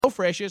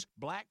Fresh's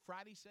Black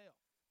Friday sale.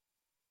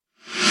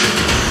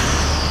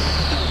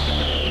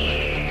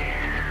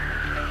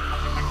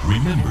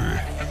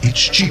 Remember, it's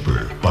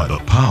cheaper by the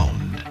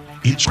pound.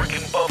 It's Rick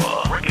and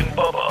Bubba. Rick and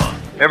Bubba.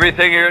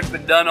 Everything here has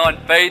been done on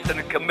faith and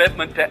a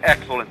commitment to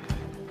excellence.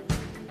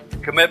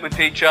 Commitment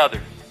to each other.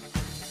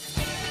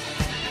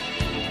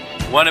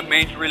 One, it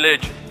means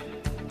religion.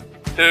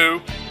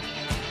 Two,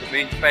 it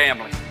means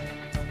family.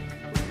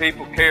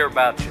 People care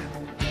about you.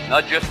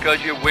 Not just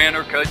because you win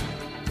or because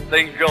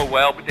things go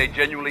well, but they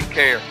genuinely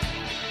care.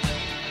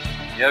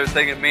 The other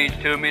thing it means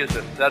to me is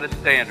a set of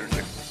standards.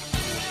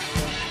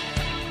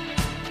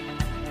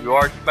 You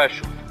are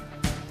special.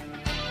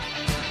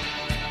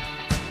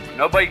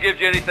 Nobody gives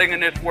you anything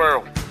in this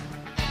world.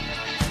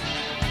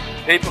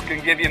 People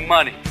can give you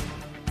money,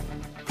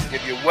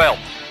 give you wealth,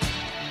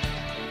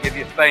 give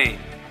you fame.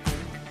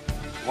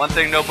 One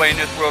thing nobody in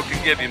this world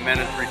can give you, men,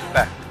 is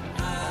respect.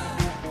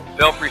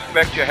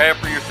 Self-respect you have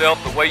for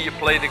yourself, the way you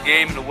play the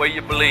game and the way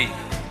you believe,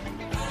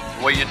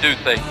 the way you do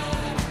things.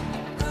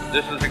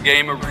 This is a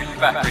game of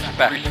respect.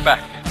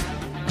 Respect.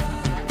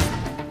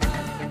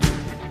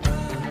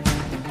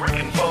 Rick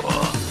and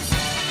Bubba.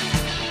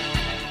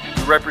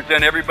 You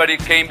represent everybody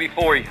that came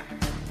before you.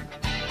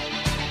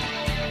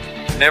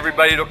 And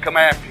everybody that'll come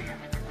after you.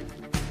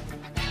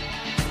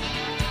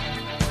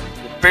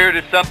 The spirit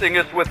is something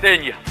that's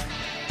within you.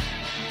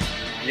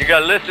 You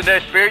gotta listen to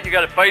that spirit, you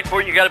gotta fight for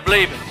it, you gotta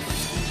believe it.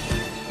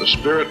 The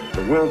spirit,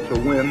 the will to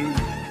win,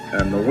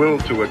 and the will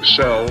to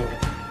excel,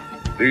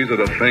 these are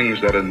the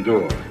things that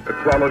endure. The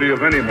quality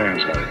of any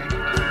man's life.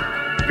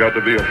 Got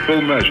to be a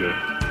full measure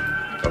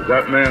of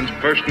that man's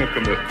personal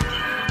commitment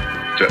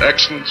to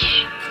excellence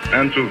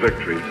and to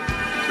victory,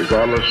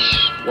 regardless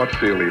what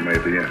field he may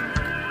be in.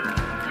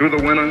 To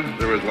the winner,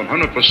 there is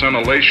 100%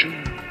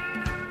 elation,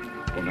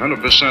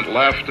 100%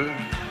 laughter,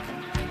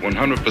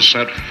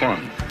 100%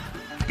 fun.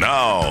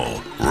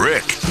 Now,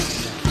 Rick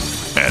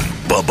and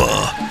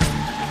Bubba.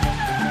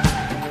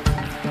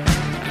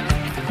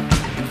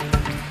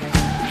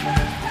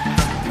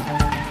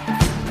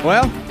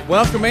 Well,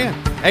 welcome in.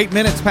 8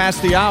 minutes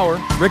past the hour.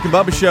 Rick and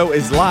Bubba Show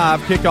is live.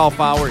 Kickoff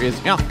hour is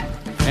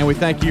and we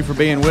thank you for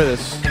being with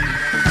us.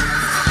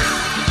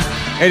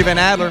 Eddie Van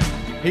Adler,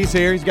 he's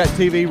here. He's got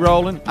TV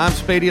rolling. I'm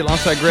Speedy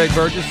alongside Greg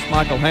Burgess.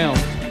 Michael Helms.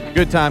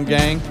 Good Time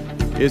Gang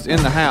is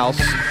in the house.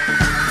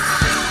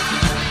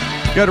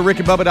 Go to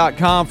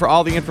rickandbubba.com for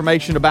all the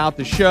information about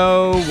the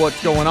show,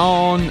 what's going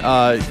on.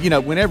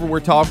 Whenever we're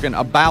talking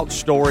about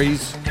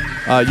stories,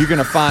 you're going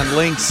to find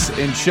links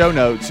in show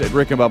notes at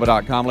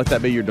rickandbubba.com. Let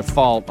that be your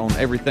default on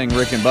everything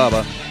Rick and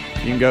Bubba.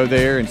 You can go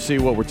there and see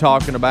what we're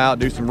talking about,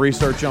 do some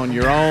research on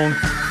your own.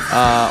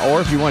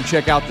 Or if you want to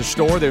check out the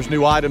store, there's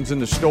new items in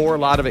the store, a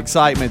lot of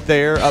excitement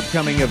there,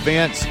 upcoming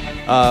events,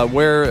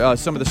 where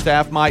some of the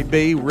staff might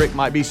be, Rick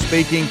might be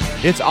speaking.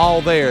 It's all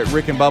there at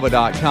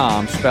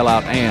rickandbubba.com, spell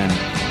out and.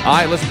 All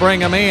right, let's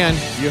bring them in.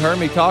 You heard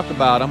me talk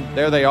about them.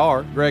 There they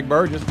are. Greg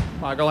Burgess,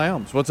 Michael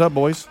Helms. What's up,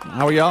 boys?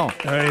 How are y'all?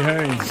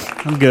 Hey.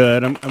 I'm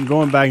good. I'm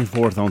going back and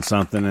forth on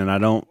something, and I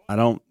don't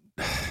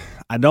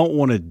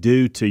want to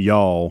do to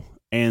y'all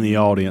and the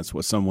audience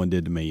what someone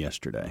did to me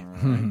yesterday.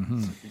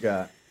 You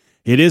got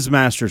it is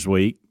Masters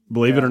Week,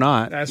 believe it or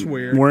not. That's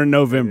weird. We're in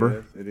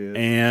November. It is.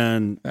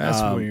 And that's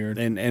weird.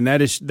 And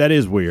that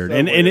is weird. So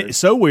and weird. it's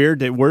so weird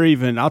that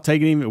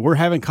we're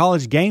having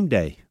College Game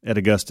Day at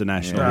Augusta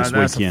National this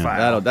that's weekend.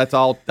 a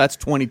foul. That's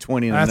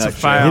 2020 in That's a a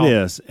nutshell. foul. It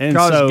is. And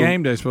College so,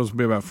 game day is supposed to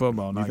be about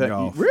football, not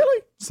golf.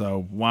 Really?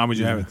 So why would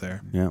you have it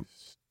there? Yeah.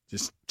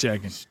 Just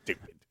checking.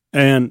 Stupid.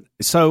 And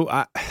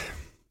so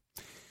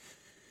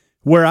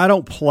where I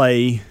don't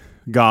play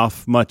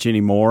golf much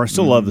anymore, I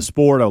still love the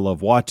sport. I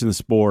love watching the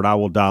sport. I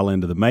will dial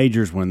into the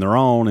majors when they're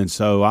on. And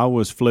so I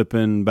was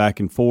flipping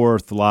back and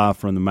forth live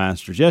from the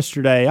Masters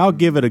yesterday. I'll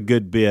give it a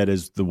good bit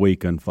as the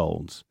week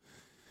unfolds.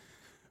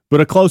 But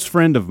a close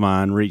friend of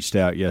mine reached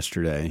out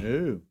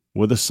yesterday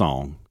with a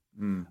song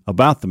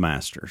about the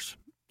Masters.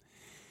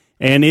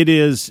 And it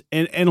is,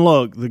 and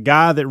look, the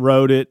guy that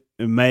wrote it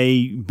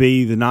may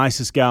be the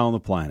nicest guy on the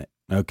planet,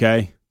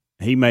 okay?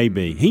 He may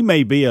be. He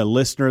may be a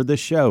listener of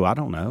this show. I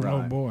don't know.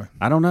 Oh, boy.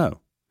 I don't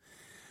know.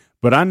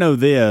 But I know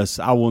this,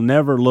 I will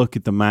never look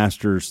at the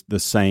Masters the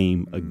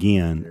same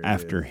again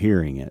after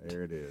hearing it.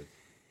 There it is.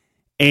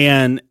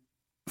 And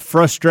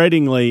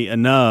frustratingly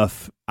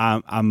enough,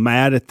 I'm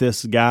mad at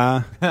this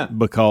guy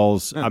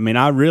because, I mean,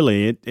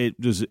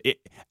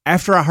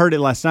 after I heard it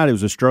last night, it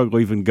was a struggle to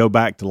even go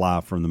back to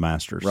live from the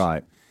Masters.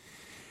 Right.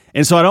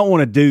 And so I don't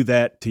want to do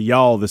that to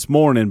y'all this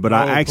morning, but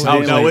I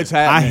accidentally it's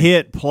happening. I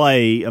hit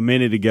play a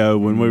minute ago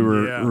when we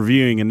were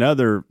reviewing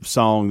another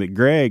song that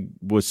Greg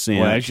was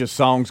sent. Well, it's just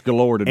songs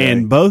galore today.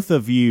 And both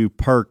of you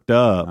perked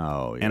up.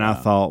 Oh, yeah. And I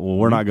thought, well,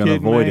 we're not going to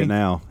avoid it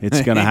now.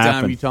 It's going to Anytime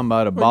happen. you're talking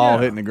about a ball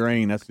hitting the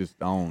green, that's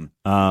just on.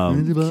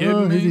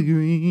 Kidding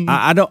me?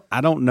 I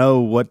don't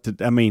know what to.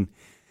 I mean,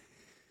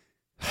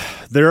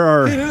 there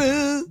are.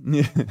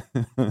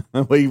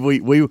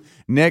 we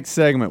next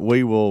segment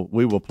we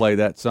will play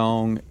that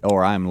song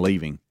or I'm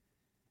leaving.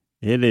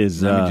 It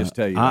is. Let me just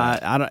tell you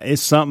that. I don't,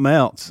 it's something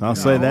else. I'll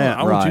say that.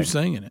 I want you Right.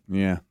 singing it.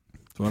 Yeah.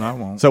 That's what I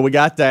want. So we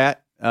got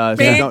that.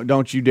 So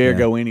don't you dare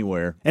go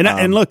anywhere.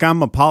 And look,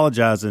 I'm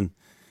apologizing.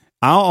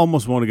 I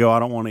almost want to go. I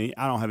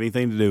don't have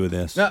anything to do with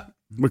this. No.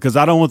 Because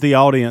I don't want the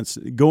audience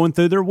going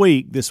through their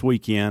week this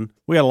weekend.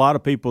 We got a lot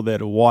of people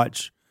that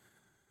watch.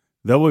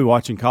 They'll be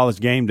watching College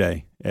Game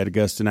Day at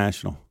Augusta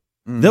National.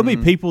 There'll be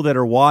people that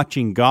are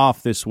watching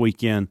golf this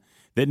weekend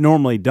that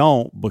normally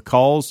don't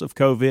because of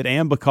COVID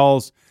and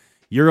because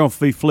you're going to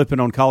be flipping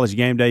on College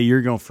Game Day.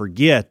 You're going to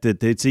forget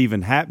that it's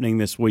even happening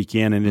this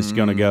weekend, and it's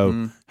going to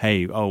go,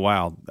 hey, oh,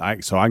 wow,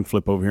 so I can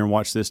flip over here and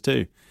watch this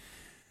too.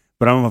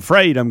 But I'm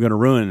afraid I'm going to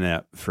ruin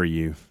that for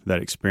you,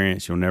 that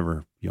experience. You'll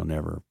never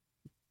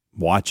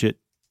watch it.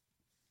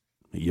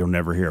 You'll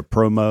never hear a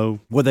promo.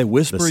 Will they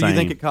whisper, the you same.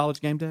 think, at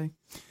College Game Day?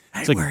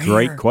 It's a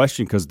great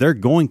question because they're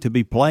going to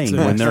be playing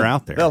when they're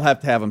out there. They'll have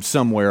to have them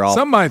somewhere off.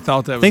 Somebody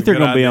thought that was I think a they're good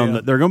going to be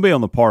idea. they're going to be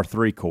on the par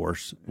 3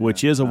 course,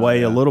 which is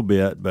away a little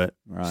bit, but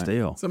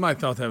still. Somebody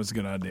thought that was a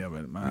good idea,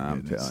 but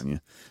I'm telling you.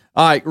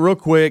 All right, real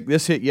quick,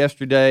 this hit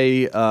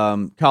yesterday,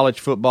 college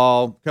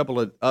football, a couple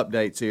of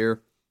updates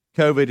here.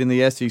 COVID and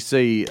the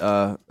SEC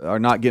are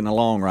not getting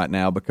along right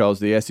now because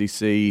the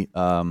SEC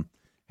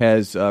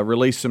has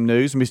released some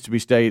news. Mississippi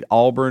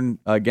State-Auburn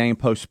game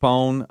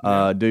postponed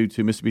due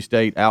to Mississippi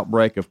State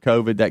outbreak of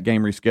COVID. That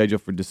game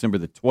rescheduled for December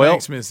the 12th.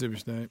 Thanks, Mississippi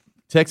State.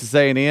 Texas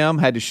A&M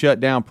had to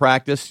shut down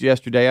practice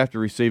yesterday after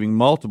receiving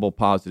multiple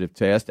positive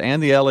tests,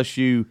 and the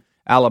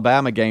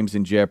LSU-Alabama game's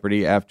in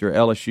jeopardy after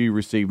LSU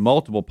received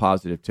multiple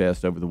positive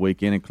tests over the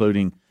weekend,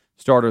 including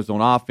starters on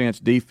offense,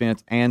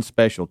 defense, and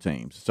special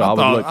teams. So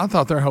I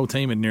thought their whole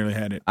team had nearly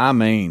had it. I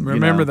mean,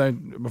 remember they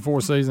before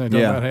season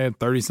they talked about had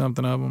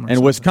 30-something of them.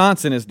 And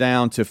Wisconsin is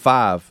down to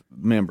 5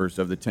 members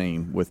of the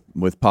team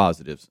with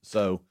positives.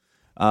 So,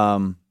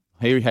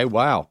 hey,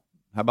 wow,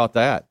 how about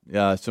that?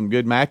 Some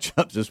good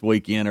matchups this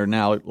weekend are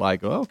now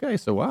like, okay,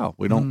 so wow,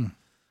 we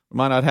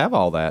might not have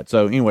all that.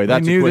 So anyway,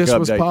 that's a quick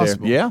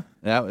update there.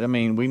 Yeah, I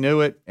mean, we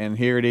knew it, and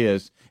here it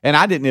is. And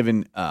I didn't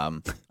even.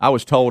 I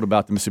was told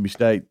about the Mississippi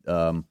State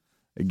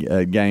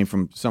game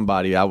from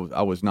somebody. I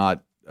was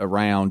not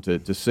around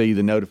to see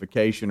the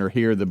notification or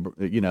hear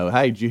the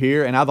hey, did you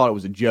hear? And I thought it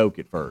was a joke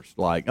at first,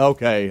 like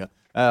okay,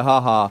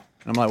 ha.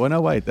 And I'm like, well,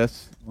 no, wait,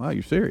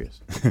 you're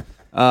serious.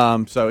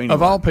 So anyway.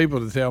 Of all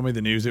people to tell me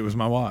the news, it was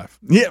my wife.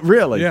 Yeah,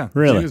 really, yeah,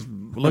 really. She was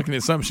looking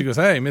at something. She goes,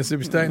 "Hey,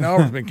 Mississippi State and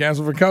Auburn's been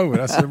canceled for COVID."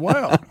 I said,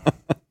 "Well,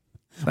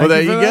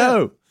 there you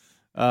go."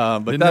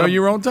 But didn't know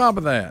you were on top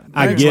of that.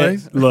 I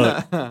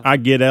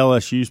get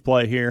LSU's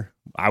play here.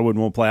 I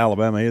wouldn't want to play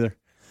Alabama either.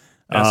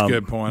 That's a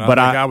good point. But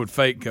I would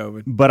fake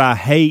COVID. But I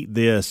hate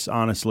this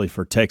honestly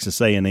for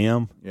Texas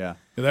A&M. Yeah,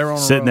 they were on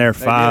sitting there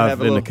 5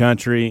 in the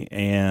country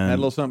and had a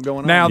little something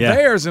going on. Now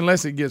theirs,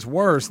 unless it gets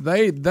worse,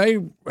 they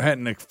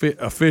hadn't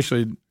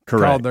officially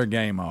called their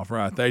game off.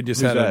 Right? They just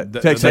had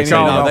they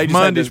called off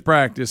Monday's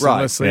practice. Right.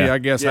 And let's see, I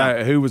guess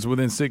who was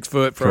within 6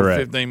 foot for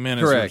 15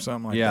 minutes or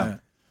something like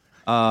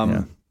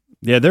that.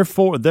 Yeah,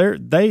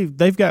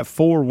 they've got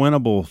 4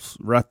 winnables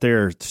right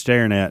there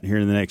staring at here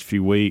in the next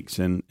few weeks,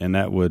 and they're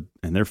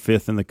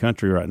 5th in the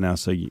country right now.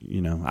 So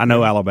I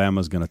know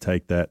Alabama's going to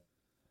take that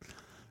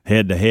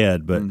head to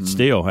head, but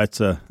still, I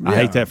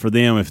hate that for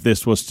them if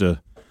this was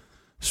to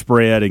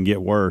spread and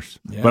get worse.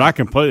 Yeah. But I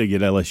completely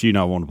get LSU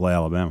not wanting to play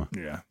Alabama.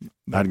 Yeah,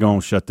 I'd go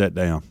and shut that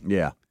down.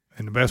 Yeah,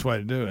 and the best way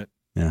to do it.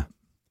 Yeah.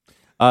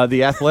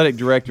 The athletic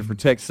director for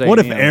Texas A&M. What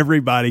if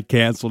everybody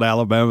canceled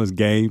Alabama's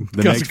game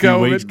the next few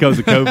weeks because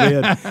of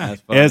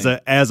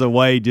COVID? as a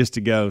way just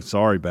to go,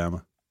 sorry,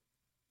 Bama.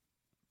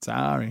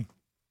 Sorry.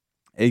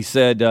 He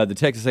said the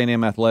Texas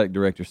A&M athletic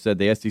director said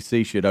the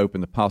SEC should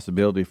open the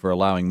possibility for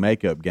allowing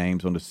makeup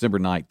games on December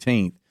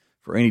 19th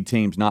for any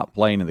teams not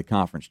playing in the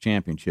conference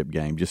championship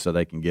game, just so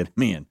they can get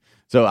them in.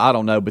 So I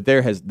don't know, but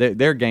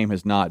their game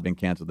has not been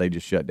canceled. They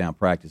just shut down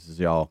practices,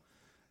 y'all.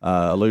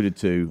 Alluded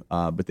to,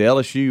 but the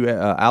LSU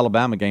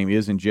Alabama game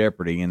is in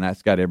jeopardy, and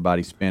that's got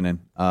everybody spinning.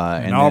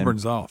 And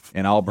Auburn's off.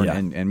 And Auburn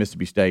and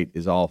Mississippi State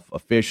is off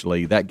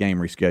officially. That game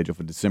rescheduled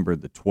for December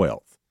the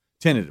 12th,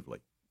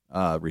 tentatively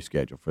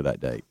rescheduled for that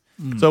date.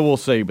 So we'll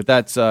see. But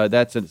that's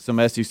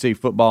some SEC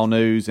football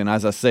news. And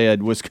as I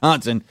said,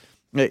 Wisconsin,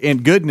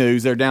 in good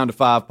news, they're down to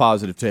 5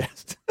 positive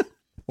tests.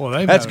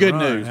 Well, that's good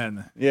news.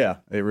 Yeah,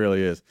 it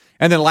really is.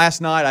 And then last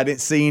night, I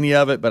didn't see any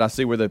of it, but I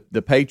see where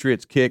the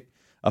Patriots kicked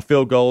a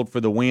field goal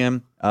for the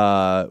win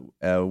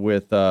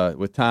with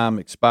time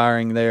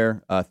expiring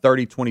there,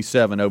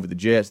 30-27 over the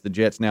Jets. The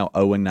Jets now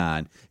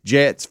 0-9.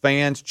 Jets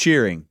fans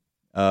cheering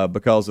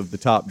because of the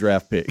top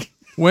draft pick.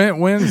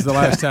 When's the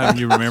last time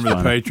you remember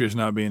the Patriots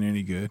not being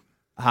any good?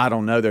 I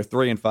don't know. They're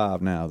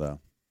 3-5 now, though.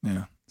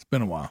 Yeah, it's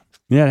been a while.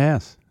 Yeah, it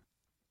has.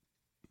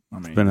 I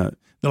mean,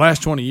 the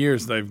last 20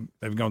 years they've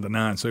gone to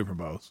 9 Super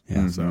Bowls.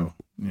 Yeah, so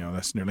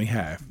that's nearly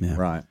half. Yeah.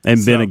 Right,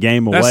 and been a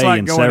game away. That's like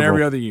in going several.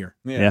 every other year.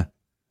 Yeah.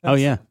 Oh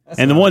yeah,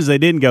 and the ones they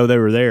didn't go, they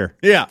were there.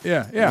 Yeah.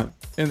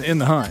 In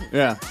the hunt.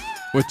 Yeah.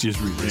 Which is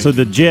ridiculous. So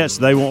the Jets,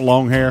 they want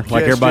long hair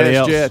like everybody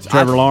else. Jets.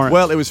 Trevor Lawrence.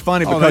 Well, it was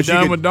funny because they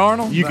done with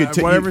Darnold. You could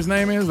whatever his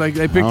name is. They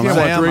picked him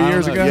 3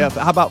 years ago. Yeah.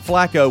 How about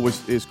Flacco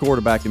is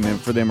quarterbacking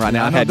for them right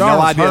now? I had no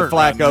idea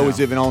Flacco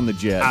was even on the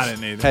Jets. I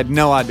didn't either. Had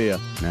no idea.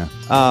 No.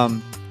 All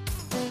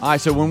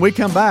right. So when we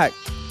come back,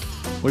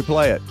 we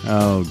play it.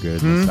 Oh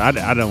goodness! I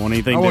don't want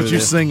anything. I to want do you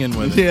with it. singing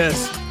with it.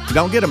 Yes.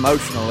 Don't get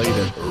emotional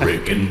either.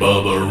 Rick and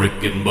Bubba,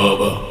 Rick and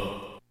Bubba.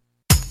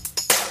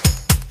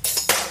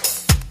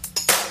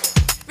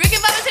 Rick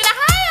and Bubba's in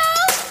Ohio.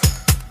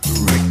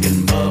 Rick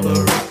and Bubba,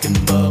 Rick and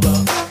Bubba.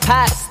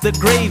 Pass the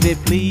gravy,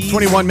 please.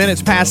 21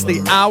 minutes past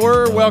the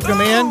hour.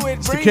 Welcome in.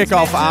 It's the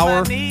kickoff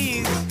hour.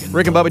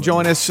 Rick and Bubba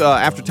join us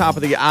after top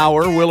of the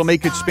hour. Will and me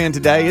could spin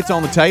today. It's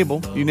on the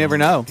table. You never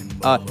know.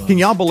 Can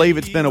y'all believe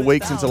it's been a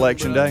week since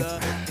Election Day?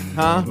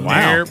 Huh?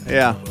 Wow.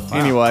 Yeah. Wow.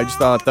 Anyway, I just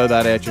thought I'd throw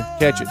that at you.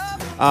 Catch it.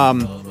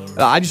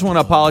 I just want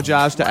to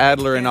apologize to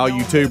Adler and all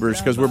you tubers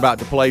because we're about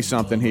to play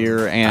something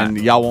here, and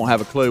y'all won't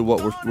have a clue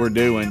what we're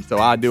doing. So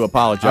I do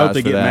apologize. I hope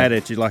they for get that. mad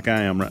at you like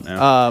I am right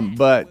now.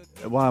 But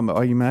why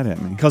are you mad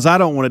at me? Because I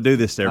don't want to do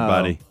this to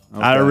everybody. Oh,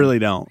 okay. I really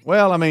don't.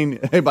 Well, I mean,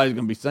 everybody's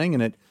going to be singing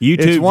it. YouTube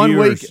it's one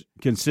viewers, week.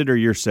 Consider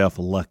yourself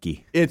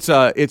lucky. It's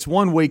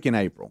 1 week in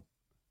April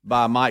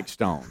by Mike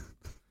Stone,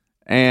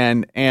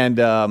 and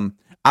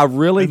I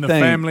really And the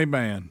think family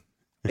band.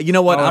 You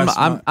know what?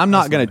 Oh, I'm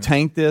not going to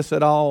taint this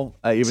at all,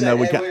 even though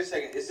we. Wait a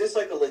second. Is this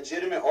like a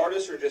legitimate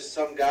artist or just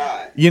some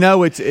guy? You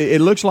know, it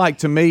looks like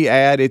to me,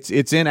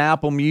 it's in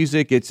Apple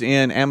Music, it's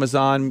in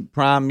Amazon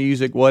Prime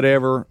Music,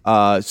 whatever.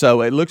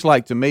 So it looks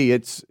like to me,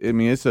 it's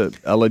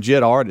a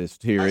legit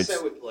artist here. I said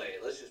we play it.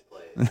 Let's just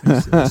play it.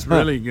 It's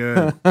really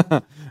good.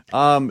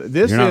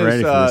 This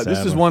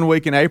is 1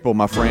 week in April,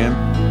 my friend.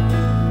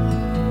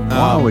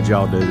 Why would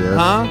y'all do this?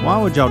 Huh?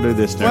 Why would y'all do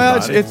this to Well,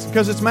 everybody? it's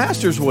because it's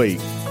Masters Week,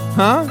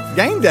 huh?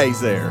 Game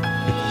day's there.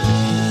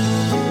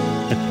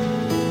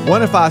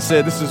 What if I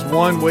said this is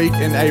 1 week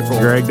in April?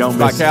 Greg, don't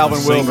by miss Calvin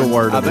a single Wilber.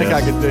 word I of think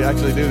this. I could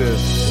actually do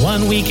this.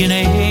 1 week in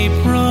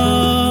April.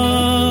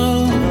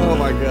 Oh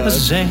my God!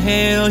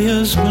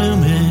 Azaleas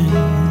blooming.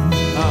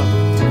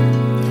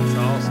 That's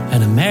awesome.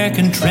 An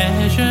American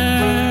treasure.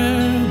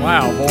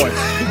 Wow, boy.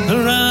 The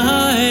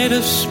rite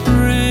of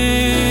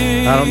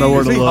spring. I don't know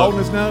where Is to he look. holding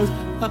his nose?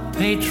 A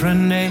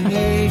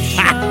patronation.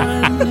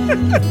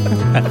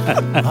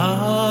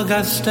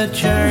 Augusta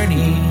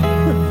journey.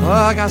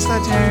 Augusta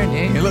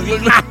journey. Look.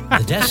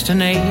 The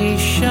destination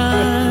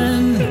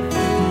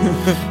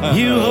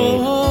you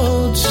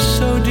hold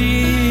so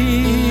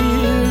dear.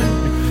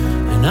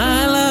 And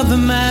I love the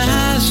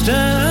master.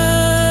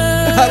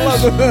 I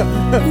love it.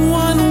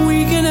 1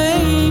 week in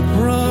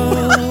April.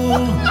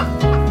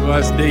 Well,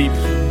 that's deep.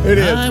 It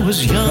is. I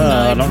was young,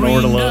 I don't know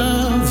where to dreamed look.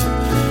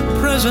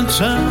 of presents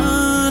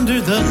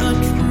under the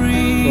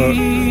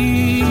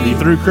tree. He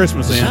threw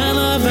Christmas in. I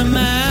love the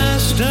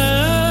masters.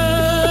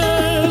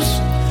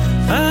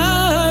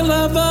 I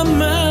love the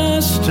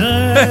masters.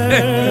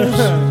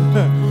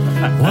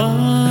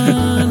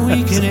 1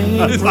 week in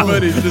April.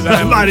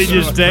 Somebody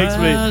just text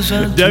me,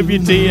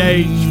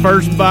 WTH,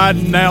 first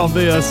Biden, now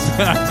this.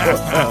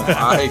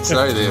 I hate to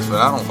say this, but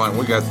I don't think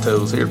we got the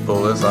tools here to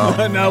pull this off.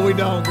 No, we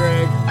don't,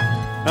 Greg.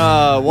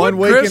 1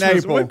 week in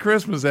April. What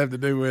Christmas have to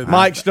do with it?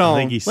 Mike I Stone.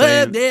 think he's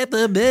saying,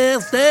 the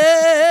best.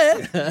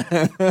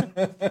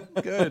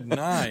 Good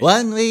night.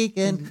 1 week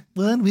in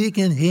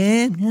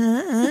here.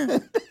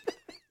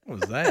 What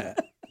was that?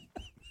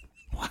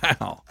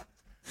 Wow.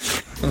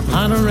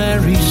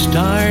 Honorary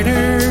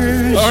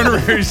starters.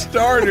 Honorary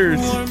starters.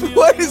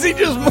 What is he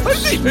just? What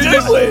is he He doing?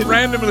 just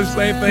randomly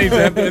saying things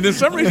happen. And there's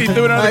some reason he's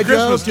doing it on the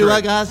Christmas tree.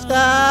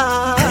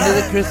 Augusta under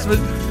the Christmas.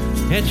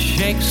 It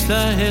shakes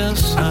the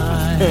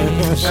hillside.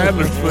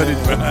 Adler's footage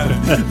behind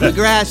it. The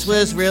grass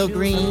was real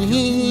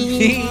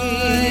green.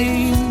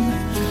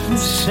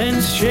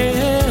 Sends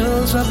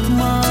chills up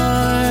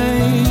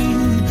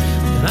mine.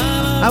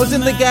 I was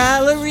in the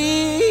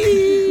gallery.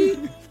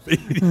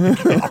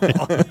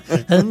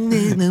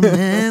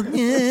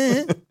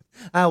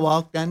 I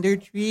walked under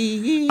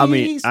trees. I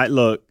mean,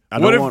 look.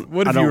 What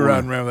if you were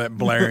riding around with that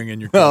blaring in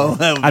your car?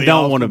 I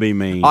don't want to be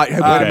mean. All right, hey,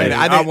 wait a minute.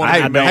 I don't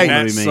wanna be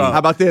mean. How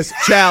about this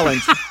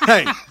challenge?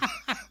 Hey,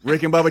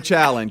 Rick and Bubba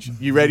challenge.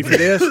 You ready for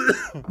this?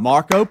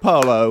 Marco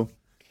Polo,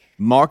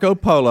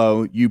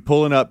 you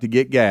pulling up to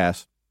get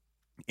gas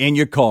in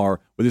your car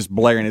with this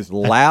blaring as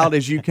loud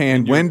as you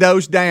can,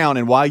 windows down,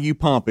 and while you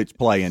pump, it's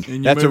playing.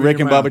 That's a Rick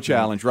and Bubba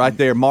challenge right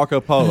there.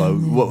 Marco Polo.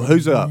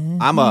 Who's up?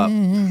 I'm up.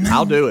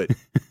 I'll do it.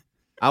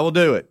 I will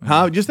do it.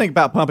 Huh? Just think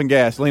about pumping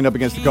gas, lean up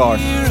against the car.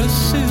 A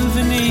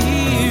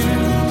souvenir.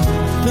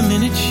 The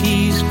minute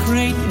she's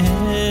great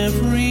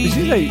every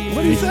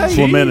What did he say?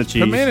 Pimento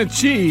cheese. Pimento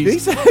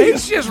cheese. He's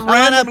He's just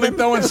randomly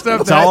throwing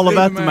stuff. It's all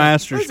about the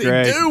Masters, What's he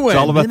Greg. doing? It's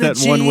all about that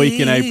 1 week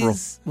in April.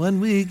 1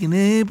 week in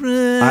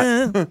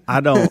April.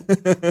 I don't.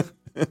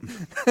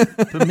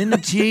 Pimento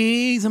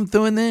cheese, I'm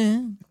throwing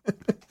that.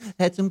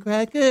 Had some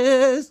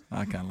crackers.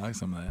 I kind of like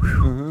some of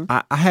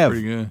that. I have.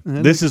 Pretty good.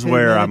 This is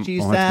where I'm.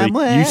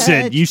 You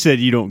said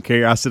you don't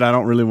care. I said I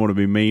don't really want to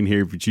be mean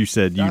here, but you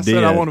said you did. I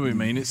said I want to be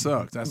mean. It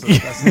sucks. That's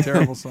a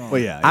terrible song.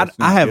 Well, yeah,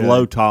 I have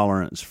low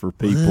tolerance for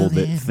people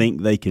that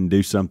think they can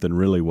do something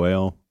really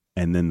well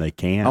and then they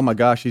can't. Oh my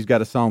gosh, he's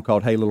got a song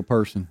called "Hey Little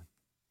Person."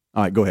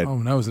 All right, go ahead. Oh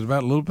no, is it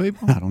about little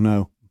people? I don't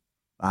know.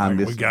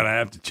 We gotta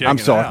have to check. I'm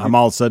sorry. Out. I'm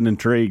all of a sudden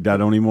intrigued. I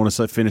don't even want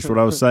to finish what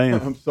I was saying.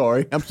 I'm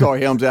sorry,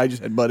 Helmsy. I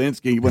just had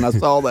Budinsky when I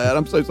saw that.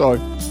 I'm so sorry.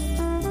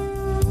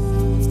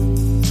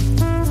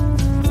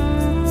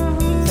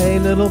 Hey,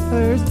 little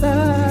person.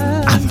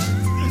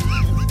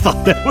 I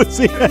thought that was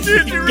it.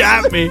 You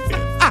got me.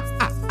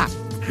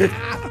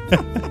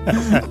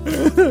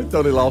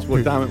 Totally lost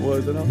what time it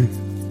was.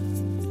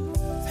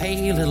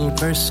 Hey, little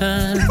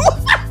person.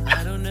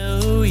 I don't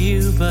know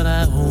you, but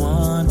I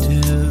want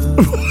to.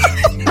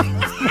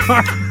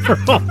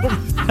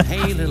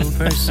 Hey, little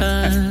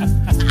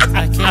person,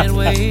 I can't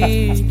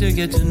wait to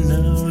get to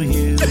know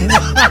you. You're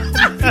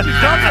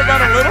talking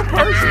about a little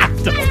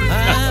person?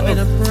 I've been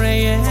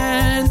a-praying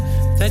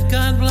that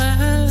God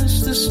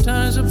bless the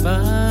stars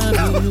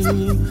above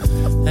you,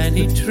 and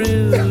He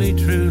truly,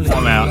 truly.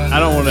 I'm out. I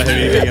don't want to have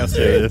anything else to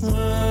do with this.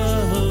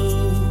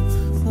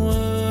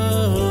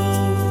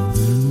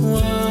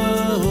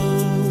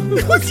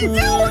 What you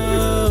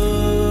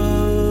doing?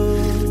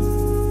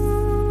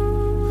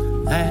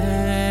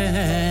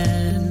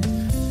 And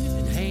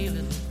hey,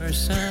 little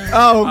person.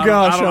 Oh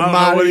gosh,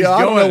 Almighty!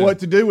 I don't know what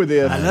to do with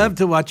this. I love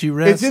to watch you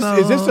wrestle.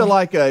 Is this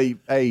like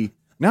a?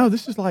 No,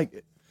 this is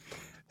like.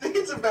 I think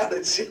it's about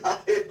a child.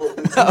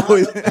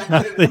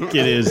 I think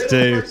it is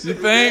too. You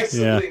think?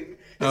 Yeah.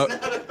 It's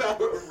not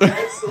about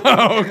wrestling.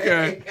 Oh,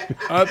 okay.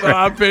 I thought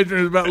I'm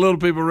picturing it about little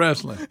people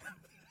wrestling.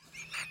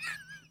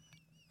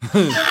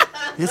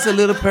 It's a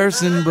little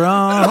person,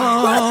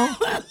 bro.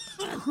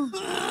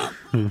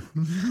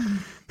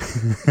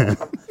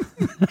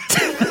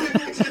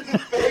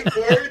 Fake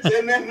words,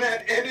 and then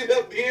that ended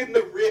up being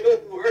the real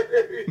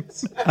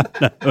words.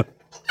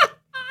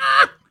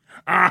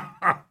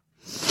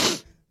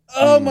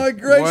 Oh my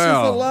gracious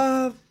Wow.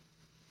 alive!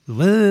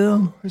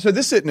 Well, So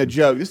this isn't a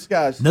joke. This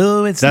guy's.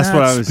 no, it's That's not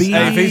what I was- speedy.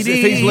 Hey, if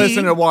he's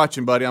listening or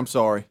watching, buddy, I'm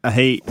sorry. I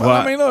hate. Well,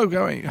 I mean, look,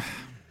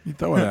 you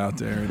throw it out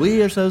there.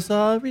 We are so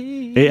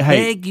sorry.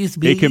 It can be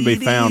Speedy.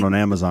 found on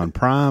Amazon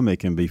Prime. It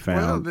can be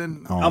found. Well,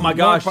 then- on, Oh my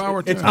gosh!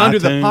 power to It's him. under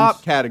the iTunes.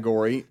 pop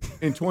category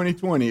in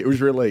 2020. It was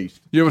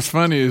released. You know what's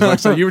funny is like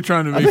so you were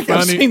trying to be think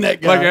I've funny. seen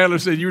that guy. Like Adler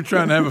said, you were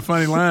trying to have a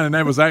funny line, and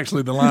that was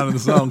actually the line of the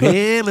song.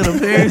 Hey, little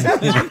person.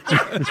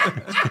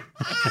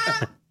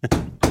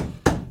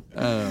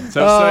 So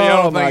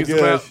y'all don't my think it's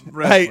about gosh.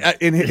 wrestling.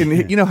 Hey,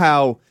 and you know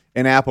how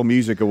in Apple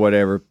Music or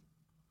whatever,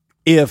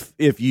 if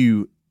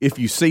you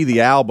see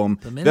the album,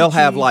 they'll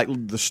have like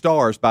the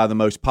stars by the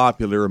most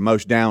popular or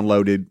most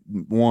downloaded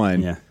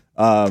one. Yeah.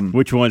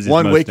 Which one's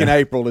One most week in down-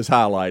 April is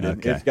highlighted.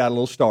 Okay. It's got a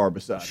little star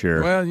beside it.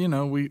 Sure. Well, you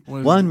know,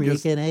 One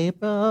week in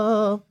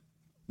April.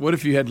 What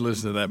if you had to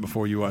listen to that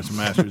before you watch the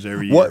Masters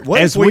every year?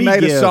 What As if we we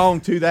made a give- song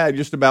to that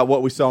just about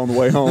what we saw on the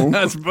way home?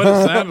 That's what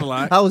it sounded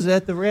like. I was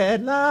at the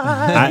red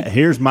light.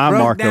 Here's my Broke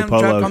Marco down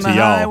truck Polo on to the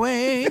y'all.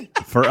 highway.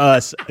 For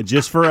us,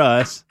 just for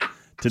us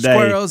today.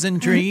 Squirrels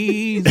and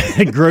trees.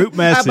 Group I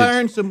message.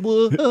 burned some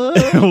wood.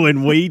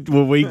 when we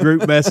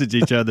group message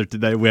each other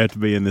today, we have to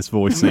be in this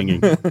voice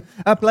singing.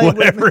 I played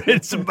Whatever with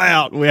it's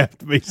about, we have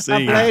to be I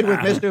singing. played with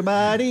Mr.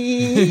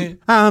 Body.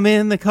 I'm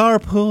in the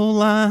carpool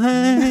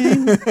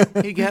line.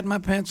 He got my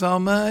pants all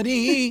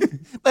muddy,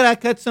 but I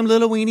cut some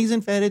little weenies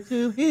and fed it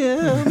to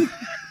him.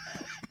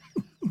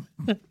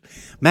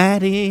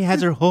 Maddie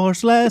has her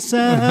horse lesson.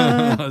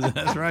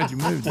 That's right, you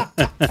moved it.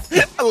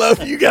 I love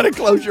you. You got to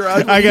close your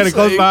eyes. I got to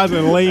close my eyes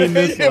and lean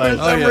this Yeah,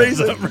 way. for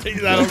some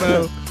reason, I don't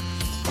know.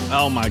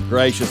 Oh my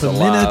gracious Pimento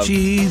alive!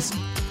 cheese.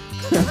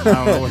 I don't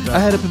know what I that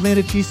had a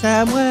pimento cheese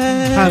sandwich.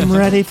 I'm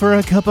ready for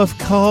a cup of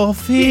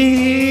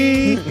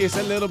coffee. It's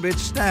a little bit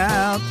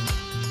stout.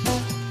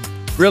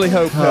 Really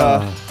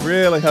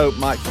hope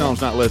Mike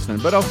Stone's not listening.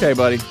 But okay,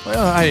 buddy.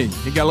 Well, hey,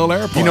 he got a little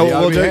airplay. You know what ought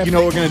we'll to do? be happy. You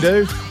know what we're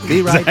gonna do?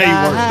 Be right Hey,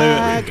 we're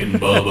back. Rick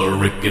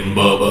and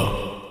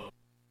Bubba.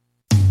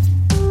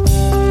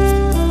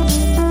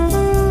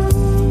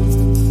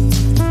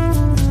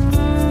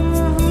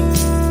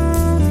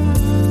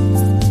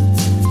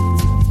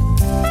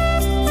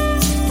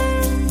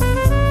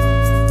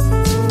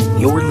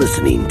 You're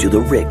listening to The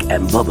Rick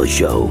and Bubba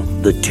Show,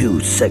 the two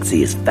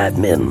sexiest fat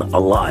men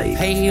alive.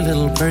 Hey,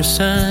 little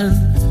person,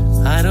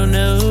 I don't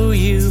know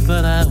you,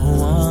 but I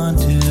want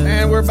to.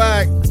 And we're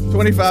back.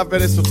 25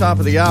 minutes till top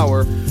of the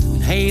hour.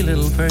 Hey,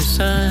 little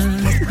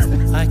person,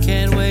 I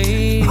can't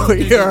wait.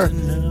 We are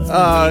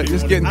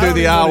just getting through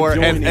the hour,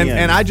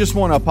 and I just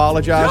want to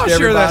apologize Y'all to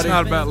sure everybody. that's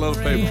not about little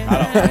people?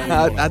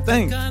 I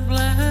think.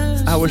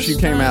 I wish you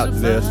came out to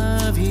this.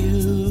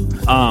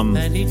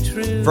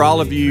 For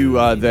all of you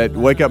that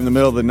wake up in the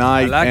middle of the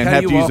night and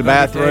have to use the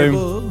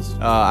bathroom,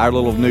 our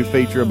little new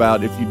feature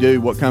about if you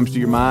do, what comes to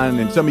your mind.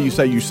 And some of you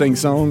say you sing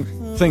songs.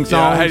 Sing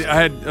songs. I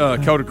had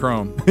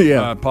Kodachrome.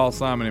 Yeah. Paul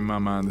Simon in my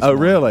mind. This Oh,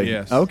 morning. really?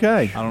 Yes.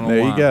 Okay. I don't know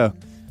there why. you go.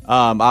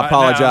 I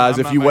apologize I'm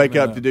if not you wake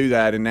making up that to do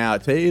that and now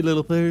it's, hey,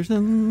 little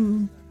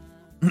person.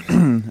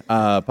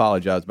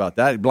 Apologize about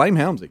that. Blame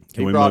Helmsy.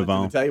 He we brought move it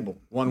on? to the table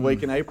 1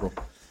 week in April.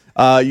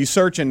 You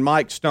searching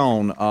Mike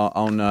Stone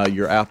on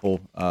your Apple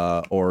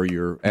or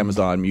your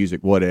Amazon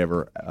Music,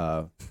 whatever.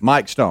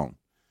 Mike Stone.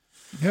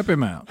 Help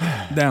him out.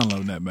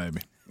 Download that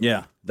baby.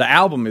 Yeah. The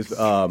album is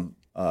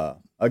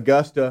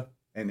Augusta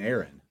and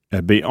Aaron.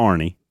 That'd be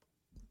Arnie.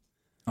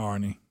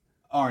 Arnie.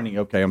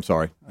 Okay, I'm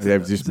sorry. It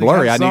was just Does he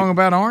blurry. have a song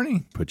about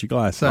Arnie? Put your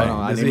glasses Say,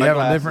 on. does he have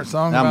a different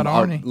song about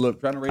Arnie?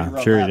 Look, trying to read.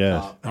 I'm sure he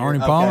does. Arnie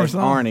Palmer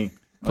song? Arnie.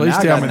 Please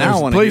tell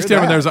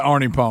me there's an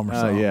Arnie Palmer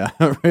song. Yeah,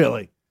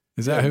 really.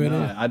 Is that who it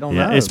is? I don't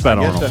know. Yeah, it's about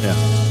I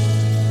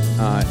guess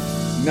Arnold.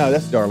 Yeah. No,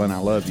 that's Darling, I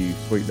Love You,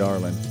 Sweet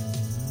Darling.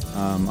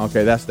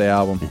 Okay, that's the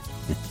album.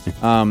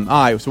 All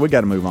right, so we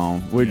got to move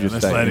on. We're just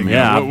let's let it go.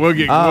 Yeah. We'll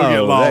get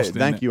lost in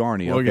thank it. you,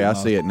 Arnie. We'll Okay, get I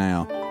lost. see it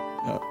now.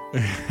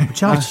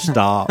 But y'all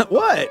stop.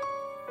 What?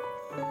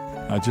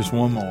 Just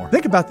one more.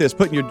 Think about this,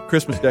 putting your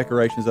Christmas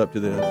decorations up to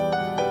this.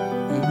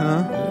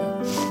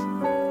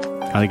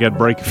 I think I'd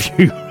break a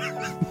few. Do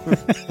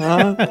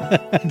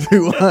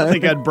what? I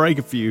think I'd break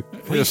a few.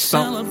 We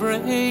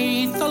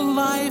celebrate the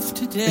life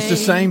today. It's the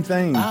same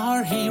thing.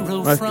 Our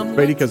hero That's from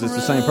Brady, 'cause it's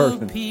the same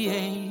person.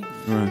 PA.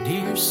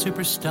 Dear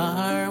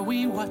superstar,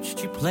 we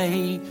watched you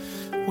play.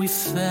 We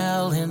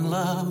fell in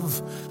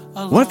love.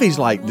 What if he's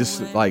like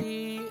just like,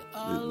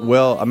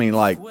 well, I mean,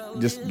 like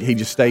just he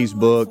just stays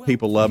booked.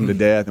 People love him to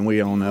death, and we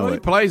don't know He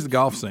it. plays the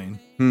golf scene.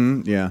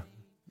 Yeah.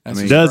 That's I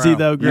mean, his Does he crowd.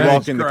 though, You Greg?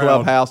 walk in the crowd.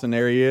 clubhouse, and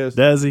there he is.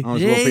 Does he? On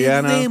his little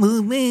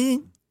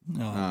piano.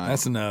 No,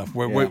 that's enough.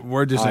 We're, Yeah.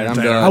 we're just All right, I'm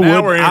entertaining. done. I Now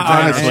would we're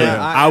entertaining honestly.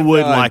 ourselves. I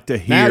would like to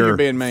Now you're hear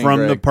being mean, from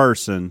the Greg.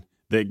 person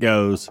that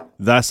goes,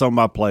 "That's on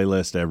my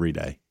playlist every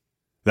day."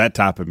 That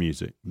type of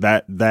music.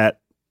 That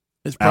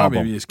It's probably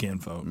album. his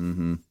kinfolk.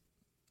 Mm-hmm.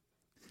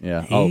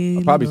 Yeah.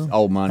 Oh, probably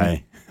old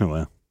money. Hey,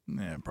 well,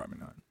 Yeah, probably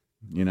not.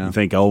 You know. you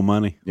think old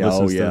money? Yeah.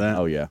 listens Oh to yeah. that?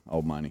 Oh yeah.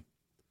 Old money.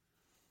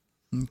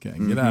 Okay,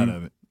 get out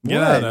of it. Get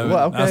What? out of it.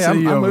 Well, okay, I see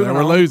I'm you over moving there.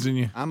 We're on. losing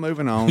you. I'm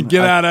moving on.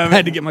 Get out of I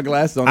had it. to get my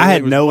glasses on. I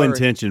had It was no blurry.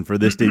 intention for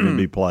this to even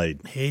be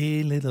played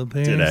Hey, little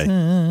person.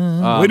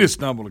 today. We just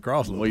stumbled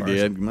across a little We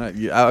person. did.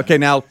 Yeah, okay,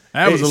 now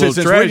That was a little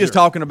since we're treasure. just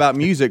talking about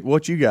music,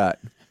 what you got?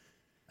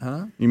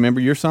 Huh? You remember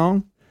your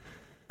song?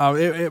 Oh,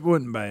 it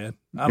wasn't bad.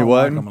 I It don't like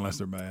wasn't? them unless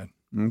they're bad.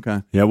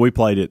 Okay. Yeah, we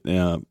played it.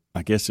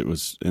 I guess it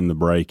was in the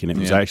break, and it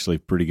was Yeah. actually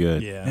pretty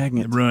good. Yeah, Dang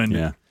it. it ruined it.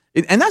 Yeah.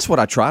 And that's what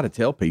I try to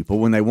tell people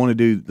when they want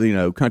to do,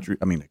 a country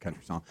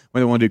song.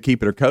 When they want to do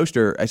Keep It or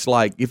Coaster, it's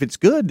like, if it's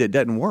good, it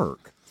doesn't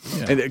work.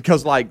 Yeah.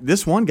 Because, like,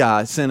 this one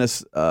guy sent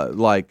us, we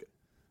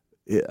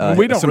don't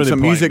really some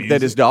play music that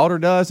music. his daughter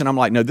does, and I'm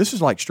like, no, this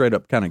is, like, straight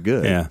up kind of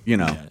good. Yeah. You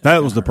know.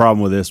 That was the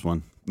problem with this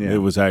one. Yeah. It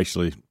was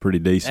actually pretty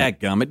decent.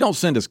 Dadgummit. Don't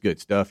send us good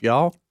stuff,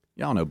 y'all.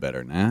 Y'all know better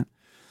than that.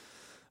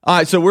 All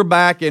right, so we're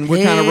back, and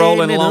we're kind of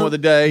rolling along with the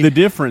day. The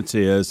difference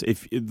is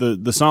if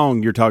the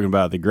song you're talking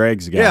about that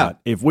Greg's got, Yeah.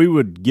 if we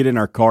would get in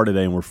our car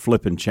today and we're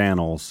flipping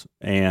channels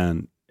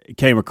and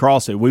came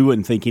across it, we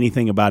wouldn't think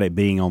anything about it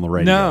being on the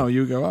radio. No,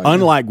 you go. Oh,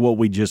 Unlike what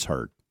we just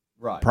heard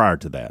Right. prior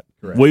to that.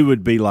 Correct. We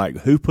would be like,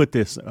 who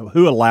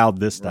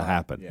allowed this to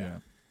happen? Yeah.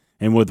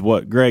 And with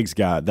what Greg's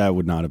got, that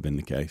would not have been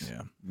the case.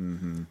 Yeah.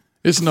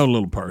 It's no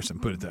little person.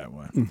 Put it that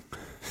way.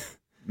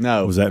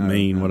 No. Was that no,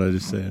 mean no. what I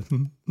just said?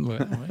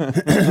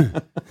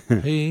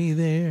 Hey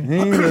there.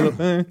 Hey, little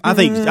thing.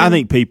 I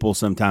think people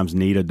sometimes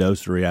need a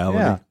dose of reality.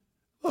 Yeah.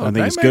 Look, I think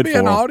there it's may good be for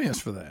an them. audience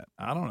for that.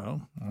 I don't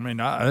know. I mean,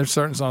 there's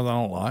certain songs I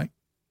don't like,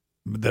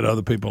 but that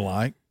other people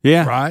like.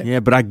 Yeah, Right? Yeah,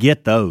 but I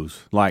get those.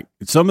 Like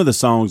some of the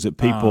songs that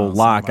people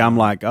like, I'm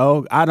like,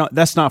 oh, I don't.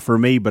 That's not for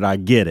me, but I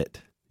get it.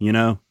 You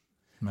know,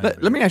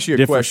 Let me ask you a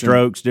different question.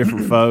 strokes,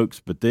 different folks,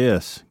 but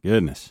this,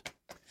 goodness,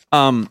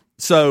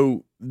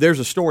 So there's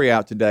a story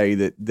out today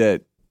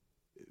that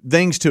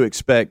things to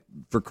expect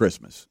for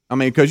Christmas. I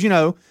mean, because you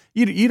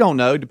don't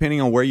know,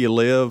 depending on where you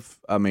live.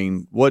 I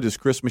mean, what does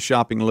Christmas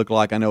shopping look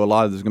like? I know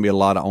there's going to be a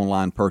lot of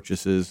online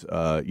purchases.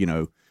 Are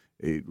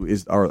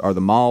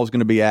the malls going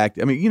to be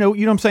active? I mean, you know what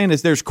I'm saying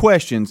is there's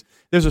questions.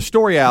 There's a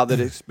story out that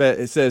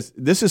it says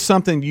this is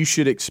something you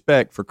should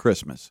expect for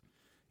Christmas,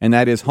 and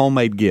that is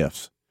homemade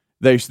gifts.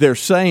 They're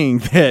saying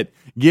that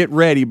get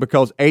ready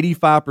because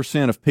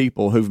 85% of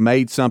people who've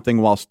made something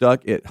while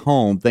stuck at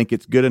home think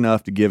it's good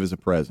enough to give as a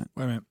present.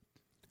 Wait a minute.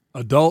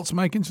 Adults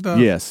making stuff?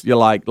 Yes, you're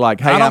like, hey, I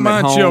don't I'm at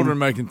mind home. children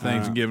making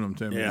things and giving them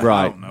to me. yeah. I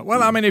Right. don't know.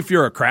 Well, I mean, if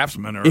you're a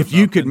craftsman or If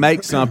you could something.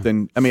 make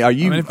something, I mean,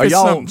 if are it's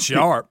y'all something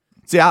sharp.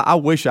 See, I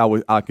wish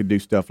I could do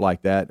stuff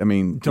like that. I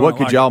mean, Don't what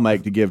could like y'all it.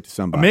 make to give to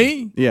somebody?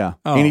 Me? Yeah.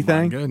 Oh,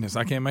 Anything? my goodness,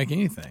 I can't make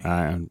anything.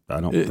 I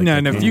don't. Think No, I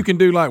and if can. you can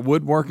do like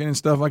woodworking and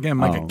stuff like that,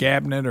 make a Oh.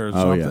 cabinet or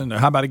Oh, yeah. something.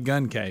 How about a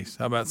gun case?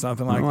 How about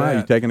something like Why are you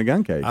that? taking a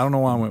gun case? I don't know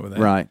why I went with that.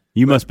 Right.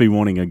 you must be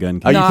wanting a gun. Are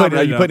Case. you No, putting? I Are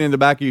really you putting it in the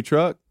back of your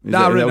truck? Is No,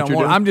 I that really what don't you're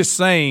want. doing? I'm just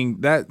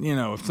saying that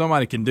if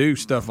somebody can do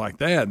stuff like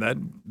that'd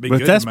be But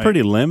good. that's to make.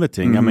 pretty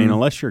limiting. I mean, Mhm.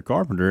 unless you're a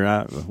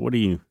carpenter, what do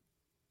you?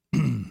 I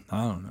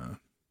don't know.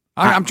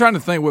 I'm trying to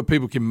think what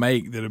people can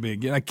make that'll be a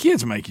good. Like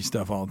kids make you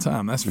stuff all the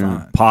time. That's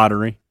fine.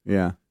 Pottery.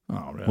 Yeah.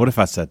 Oh, really? What if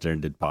I sat there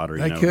and did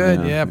pottery? They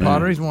could. Yeah,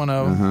 pottery's one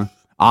of them.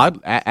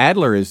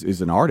 Adler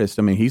is an artist.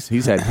 I mean,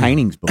 he's had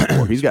paintings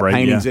before. He's got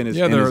paintings in his.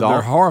 Yeah, they're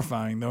office.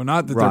 horrifying though.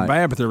 Not that they're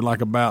bad, but they're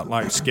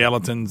about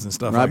skeletons and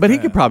stuff. Right, like but that. he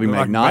could probably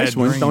They're make nice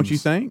ones, don't you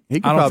think? He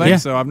could I don't probably,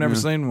 think so. I've never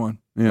seen one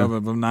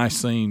of a nice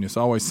scene. It's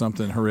always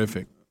something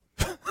horrific.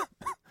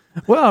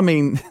 Well, I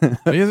mean,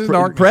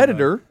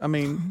 Predator. I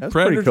mean, that's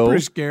pretty cool.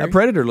 Pretty scary. That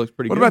Predator looks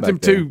pretty. What good about them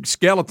back there. two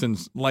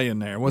skeletons laying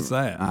there? What's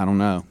that? I don't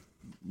know.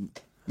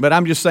 But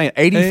I'm just saying,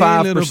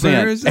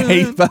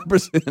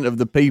 85% of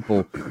the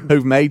people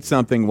who've made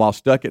something while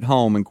stuck at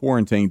home in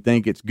quarantine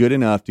think it's good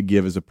enough to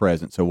give as a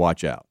present. So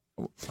watch out.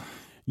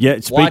 Yeah,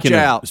 watch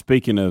out.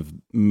 Speaking of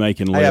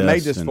making lists. Hey, I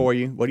made this for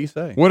you. What do you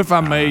say? What if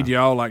I made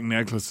y'all like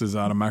necklaces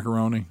out of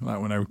macaroni,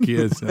 like when they were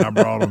kids, and I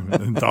brought them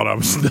and thought I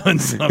was done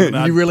something?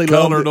 I really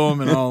colored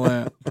them and all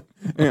that.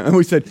 Yeah, and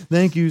we said,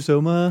 thank you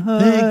so much.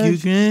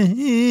 Thank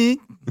you,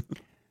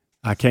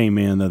 I came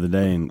in the other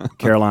day, and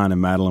Caroline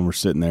and Madeline were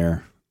sitting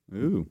there.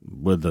 Ooh.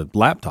 With the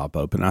laptop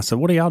open. I said,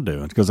 what are y'all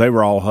doing? Because they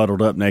were all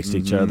huddled up next to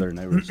each other, and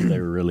they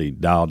were really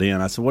dialed in.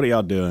 I said, what are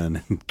y'all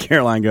doing? And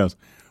Caroline goes,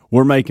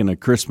 we're making a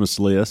Christmas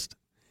list.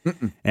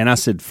 And I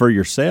said, for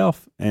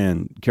yourself?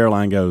 And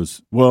Caroline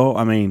goes, well,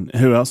 I mean,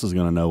 who else is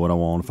going to know what I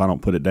want if I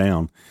don't put it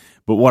down?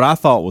 But what I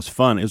thought was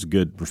fun, it was a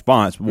good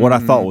response, but what I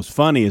thought was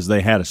funny is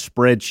they had a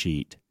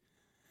spreadsheet.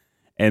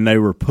 And they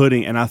were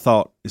putting, and I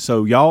thought,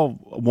 so y'all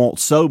want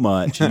so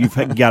much, you've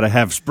got to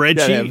have a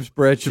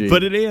spreadsheet to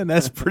put it in.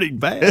 That's pretty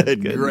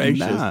bad. Good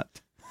gracious.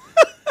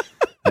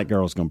 That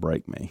girl's going to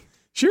break me.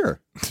 Sure.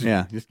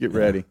 Yeah, just get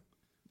ready.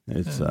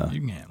 It's you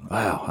can handle it.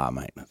 Wow, high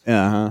maintenance.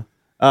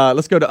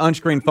 Let's go to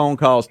unscreened phone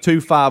calls.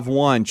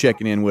 251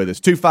 checking in with us.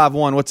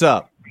 251, what's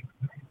up?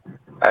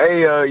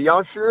 Hey,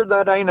 y'all sure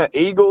that ain't an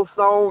Eagle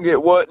song?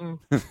 It wasn't,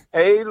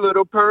 hey,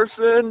 little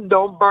person,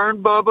 don't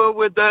burn Bubba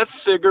with that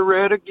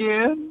cigarette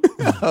again?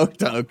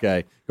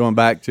 Okay. Going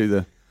back to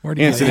the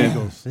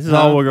incident. This is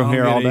all we're going to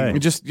hear all day.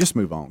 Just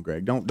move on,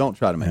 Greg. Don't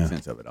try to make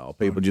sense of it all.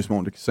 People just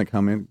want to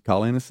come in,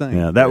 call in and sing.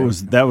 Yeah, that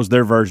was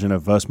their version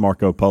of us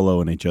Marco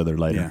Polo and each other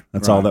later. Yeah,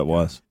 that's all that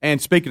was. And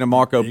speaking of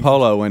Marco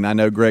Polo, and I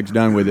know Greg's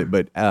done with it,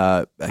 but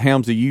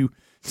Helmsy, you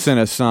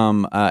sent us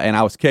some, and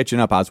I was catching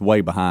up. I was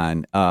way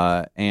behind,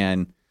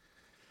 and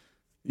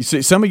you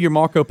see some of your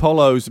Marco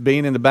Polos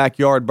being in the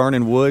backyard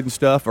burning wood and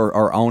stuff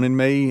are owning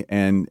me,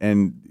 and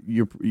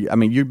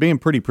you're being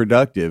pretty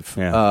productive.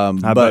 Yeah.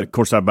 Of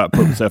course, I about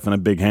put myself in a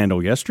big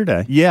handle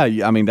yesterday. Yeah,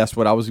 I mean that's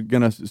what I was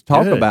going to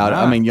talk about.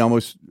 I mean, you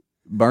almost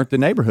burnt the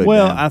neighborhood.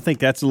 Well, down. I think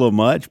that's a little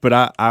much, but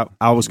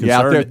I was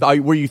concerned. Yeah,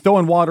 were you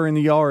throwing water in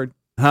the yard?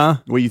 Huh?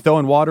 Were you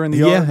throwing water in the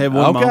yard? Yeah, at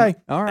one moment.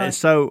 All right.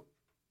 So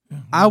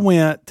I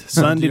went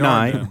Sunday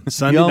night.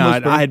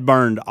 I had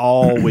burned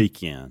all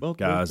weekend,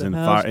 guys, in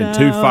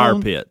 2 fire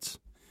pits.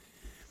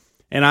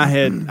 And I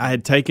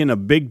had taken a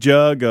big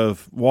jug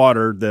of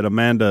water that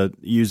Amanda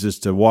uses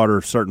to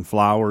water certain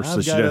flowers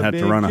so she doesn't have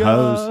to run a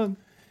hose.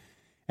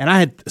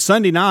 And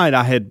Sunday night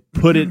I had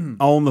put it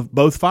on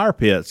both fire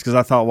pits because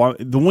I thought, well,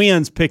 the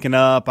wind's picking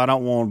up. I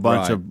don't want a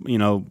bunch of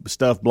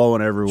stuff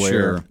blowing everywhere.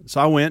 Sure.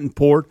 So I went and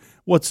poured.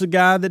 What's the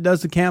guy that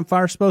does the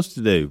campfire supposed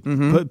to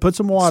do? Put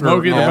some water.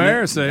 Smokey the on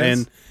Bear it. says.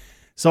 And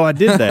so I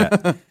did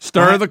that.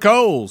 Stir the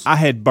coals. I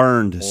had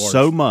burned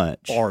so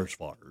much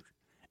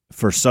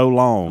for so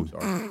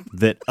long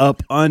that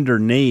up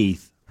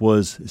underneath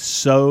was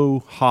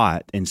so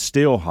hot and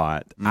still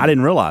hot. I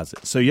didn't realize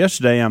it. So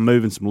yesterday I'm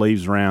moving some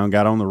leaves around,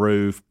 got on the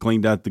roof,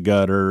 cleaned out the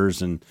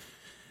gutters, and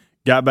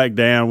got back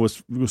down,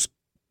 was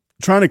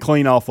trying to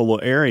clean off a little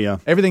area.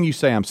 Everything you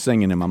say, I'm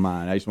singing in my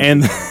mind.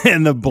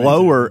 And the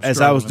blower, as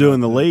I was doing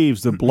the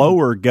leaves, the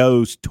blower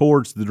goes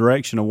towards the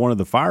direction of one of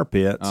the fire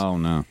pits. Oh,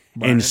 no.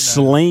 And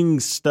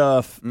slings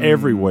stuff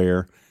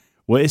everywhere.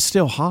 Well, it's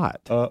still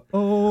hot.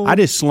 I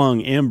just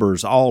slung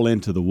embers all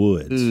into the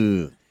woods.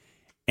 Ugh.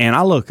 And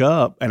I look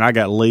up, and I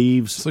got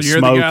leaves So you're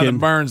smoking. the guy that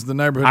burns the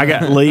neighborhood. I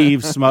got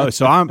leaves smoke.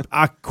 So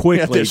I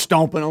quickly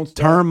stomping on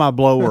stuff. turn my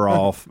blower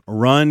off,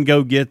 run,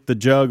 go get the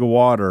jug of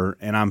water,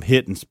 and I'm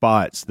hitting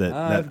spots that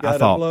I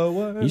thought,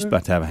 you're just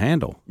about to have a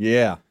handle.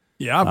 Yeah.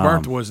 Yeah, I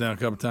burnt the woods down a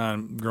couple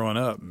times growing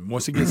up.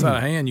 Once it gets out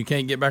of hand, you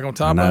can't get back on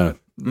top of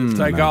it. Just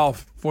take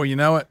off before you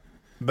know it.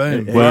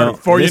 Boom. Well,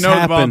 before you know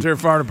happened, the volunteer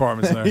fire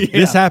department's there.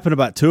 This happened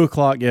about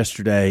 2:00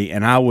 yesterday,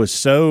 and I was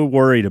so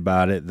worried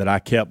about it that I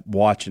kept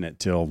watching it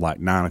till like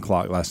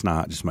 9:00 last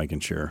night, just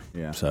making sure.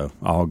 Yeah. So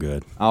all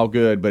good. All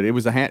good, but it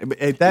was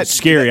that's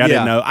scary. I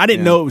didn't know. I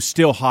didn't know it was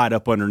still hot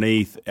up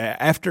underneath.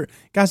 After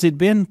guys, it'd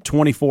been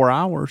 24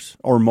 hours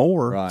or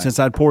more since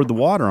I'd poured the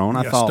water on.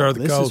 I thought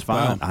this is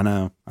fine. I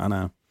know.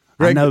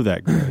 Greg, I know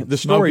that, Greg. The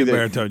story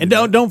that told you.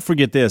 And don't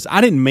forget this.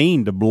 I didn't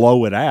mean to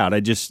blow it out.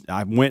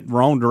 I went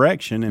wrong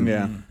direction,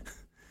 and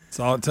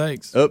that's all it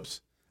takes. Oops.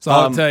 That's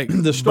all it takes.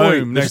 The story.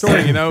 Boom. Next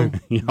thing you know,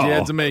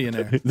 Jed's a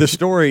millionaire. The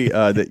story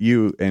that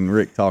you and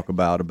Rick talk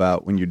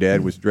about when your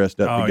dad was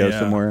dressed up to go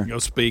somewhere, go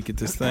speak at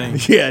this thing.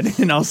 Yeah,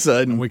 and all of a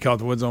sudden we caught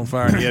the woods on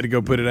fire, and he had to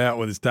go put it out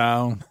with his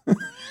towel.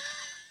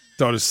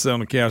 started to sit on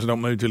the couch and don't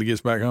move till he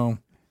gets back home.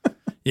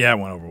 Yeah, it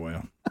went over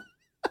well.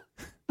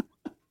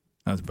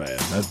 That's bad.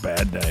 That's a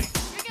bad day.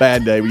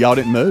 Bad day. Y'all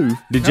didn't move.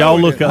 Did y'all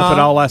look up at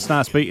all last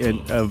night?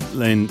 Speaking of,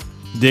 and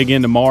dig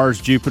into Mars,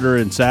 Jupiter,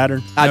 and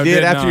Saturn. I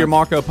did after your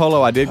Marco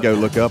Polo. I did go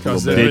look up a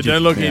little bit. It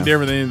doesn't look any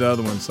different than any of the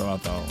other ones, so I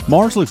thought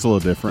Mars looks a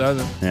little different.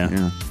 Does it?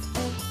 Yeah.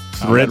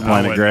 It's red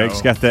planet, Greg.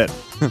 It's got that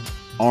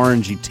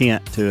orangey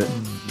tint to it,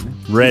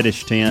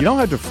 reddish tint. You don't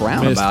have to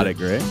frown about it,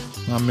 Greg.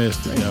 I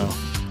missed it, y'all.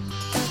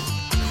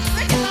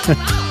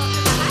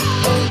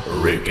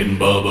 Rick and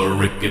Bubba,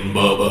 Rick and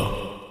Bubba.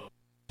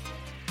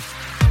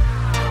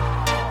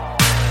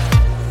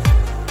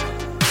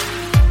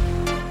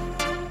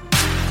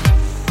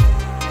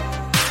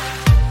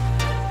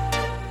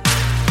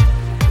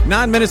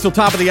 Nine minutes till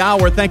top of the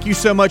hour. Thank you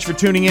so much for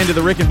tuning in to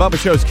the Rick and Bubba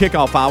Show's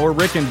kickoff hour.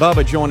 Rick and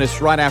Bubba join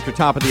us right after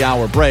top of the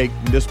hour break.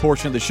 This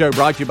portion of the show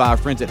brought to you by our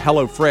friends at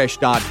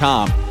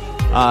HelloFresh.com.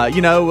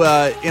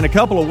 In a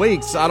couple of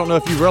weeks, I don't know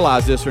if you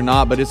realize this or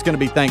not, but it's going to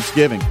be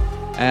Thanksgiving.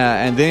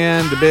 And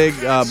then the big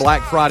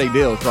Black Friday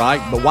deals,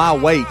 right? But why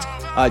wait?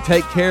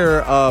 Take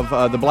care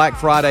of the Black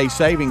Friday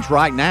savings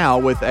right now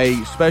with a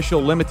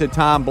special limited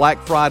time Black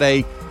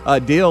Friday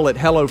deal at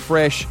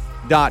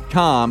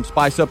HelloFresh.com.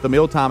 Spice up the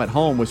mealtime at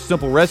home with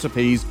simple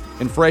recipes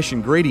and fresh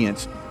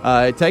ingredients.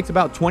 It takes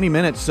about 20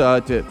 minutes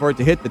for it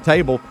to hit the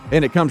table,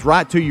 and it comes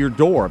right to your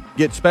door.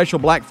 Get special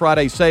Black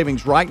Friday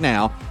savings right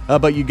now,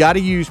 but you got to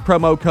use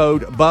promo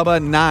code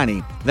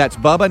BUBBA90. That's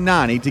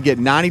BUBBA90 to get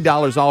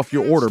 $90 off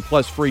your order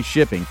plus free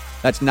shipping.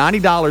 That's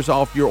 $90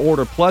 off your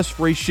order plus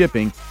free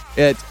shipping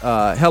at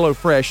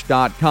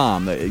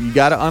HelloFresh.com. You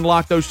got to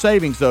unlock those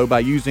savings, though,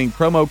 by using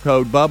promo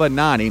code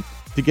BUBBA90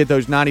 to get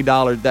those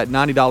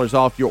 $90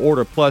 off your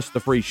order plus the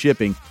free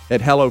shipping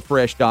at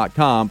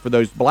HelloFresh.com for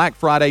those Black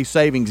Friday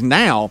savings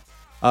now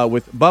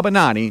with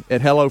Bubba90 at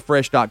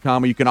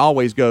HelloFresh.com, or you can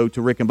always go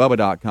to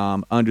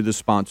RickandBubba.com under the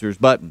sponsors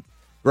button.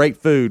 Great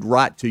food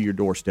right to your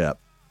doorstep.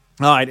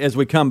 All right, as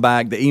we come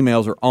back, the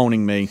emails are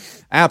owning me,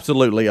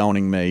 absolutely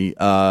owning me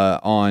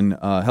on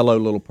Hello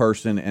Little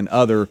Person and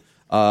other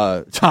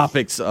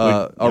topics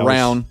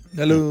around.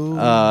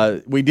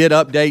 Hello. We did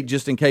update,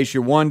 just in case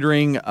you're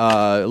wondering,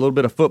 a little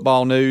bit of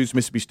football news.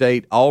 Mississippi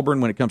State,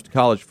 Auburn, when it comes to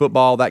college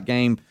football, that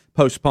game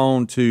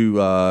postponed to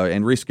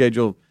and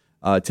rescheduled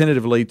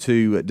tentatively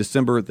to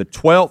December the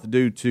 12th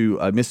due to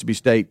a Mississippi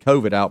State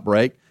COVID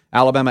outbreak.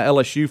 Alabama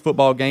LSU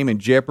football game in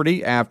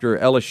jeopardy after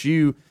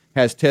LSU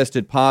has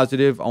tested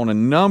positive on a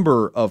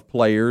number of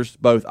players,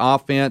 both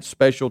offense,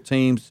 special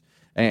teams,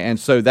 and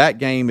so that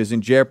game is in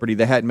jeopardy.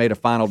 They hadn't made a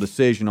final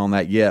decision on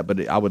that yet,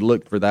 but I would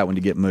look for that one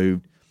to get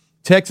moved.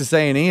 Texas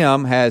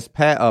A&M has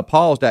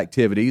paused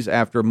activities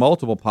after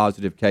multiple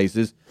positive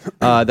cases.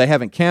 They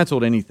haven't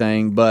canceled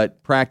anything,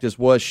 but practice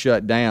was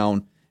shut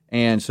down,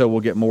 and so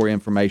we'll get more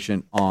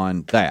information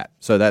on that.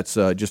 So that's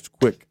just a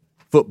quick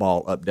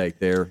football update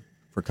there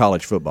for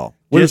college football.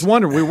 We were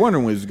wondering when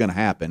it was going to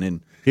happen,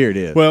 and here it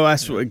is. Well,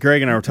 that's what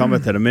Greg and I were talking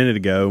about that a minute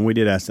ago, and we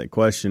did ask that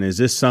question. Is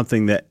this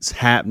something that's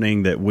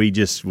happening that we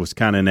just was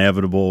kind of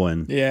inevitable?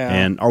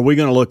 And are we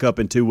going to look up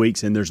in 2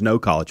 weeks and there's no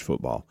college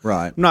football?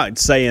 Right. I'm not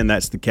saying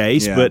that's the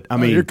case, but I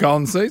mean. You're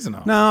calling the season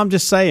off. No, I'm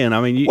just saying.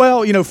 I mean.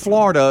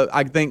 Florida,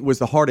 I think, was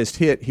the hardest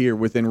hit here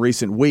within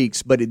recent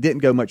weeks, but it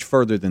didn't go much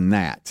further than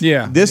that.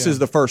 Yeah. This is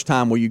the first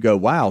time where you go,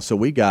 wow, so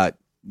we got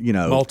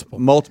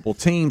multiple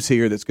teams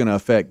here that's going to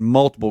affect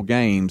multiple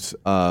games.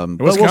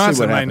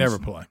 Wisconsin may never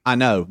play. I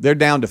know. They're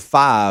down to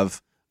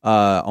 5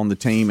 on the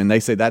team, and they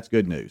say that's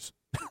good news.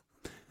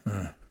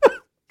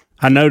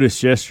 I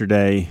noticed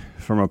yesterday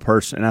from a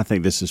person, and I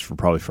think this is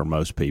probably for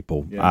most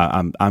people,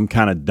 I'm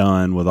kind of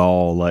done with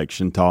all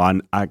election talk.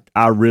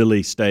 I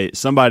really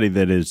somebody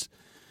that is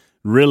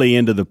really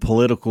into the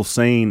political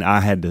scene. I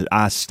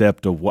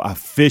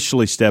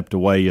officially stepped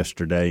away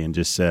yesterday and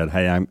just said,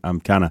 hey, I'm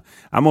going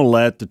to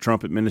let the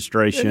Trump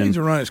administration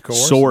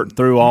sort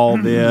through all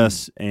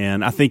this,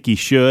 and I think he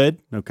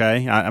should.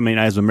 Okay, I mean,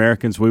 as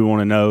Americans, we want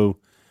to know,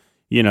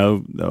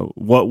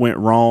 what went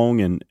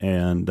wrong, and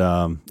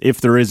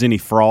if there is any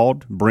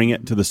fraud, bring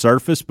it to the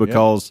surface,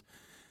 because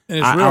and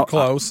it's real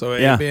close. So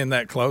it being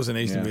that close, it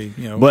needs to be.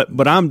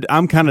 But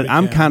I'm kind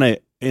of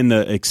in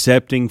the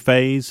accepting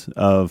phase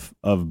of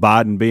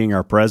Biden being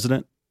our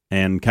president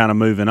and kind of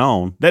moving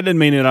on. That doesn't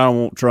mean that I don't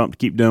want Trump to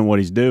keep doing what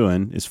he's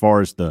doing as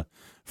far as the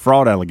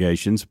fraud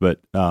allegations,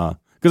 but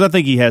because I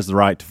think he has the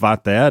right to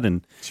fight that,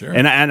 and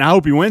I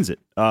hope he wins it.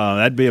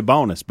 That'd be a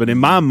bonus. But in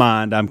my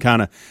mind, I'm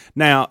kind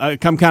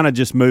of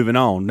just moving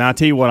on. Now I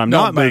tell you what, I'm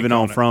not moving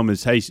on from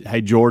is hey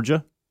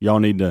Georgia,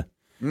 y'all need to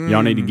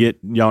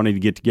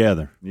get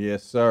together.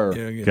 Yes, sir.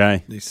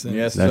 Okay. Yes,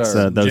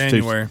 sir. Those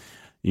January.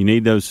 You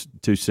need those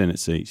 2 Senate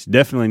seats.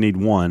 Definitely need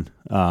one.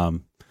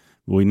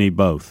 We need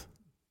both.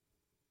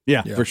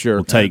 Yeah, for sure.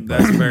 We'll take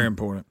that's very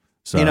important.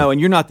 So,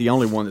 and you're not the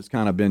only one that's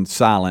kind of been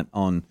silent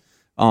on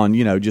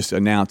just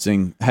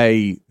announcing,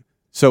 hey,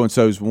 so and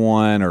so's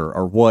won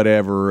or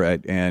whatever,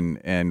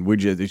 and we're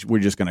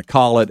just going to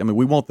call it. I mean,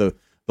 we want the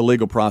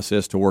legal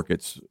process to work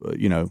its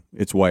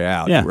way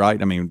out,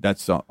 right? I mean,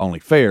 that's only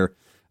fair.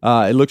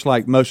 it looks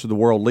like most of the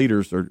world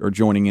leaders are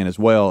joining in as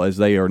well, as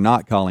they are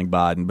not calling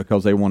Biden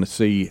because they want to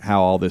see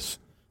how all this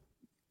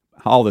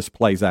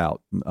plays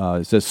out.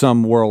 It says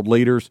some world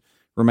leaders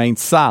remain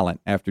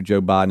silent after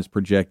Joe Biden is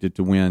projected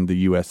to win the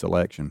U.S.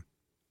 election.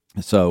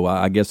 So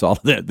I guess all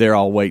that they're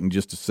all waiting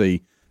just to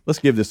see. Let's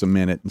give this a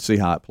minute and see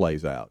how it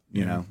plays out.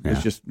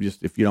 It's just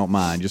if you don't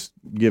mind, just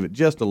give it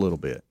just a little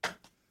bit.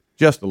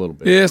 Just a little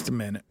bit. Just a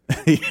minute.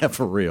 Yeah,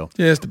 for real.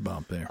 Just a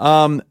bump there.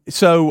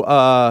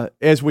 So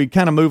as we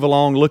kind of move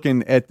along,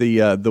 looking at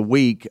the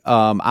week,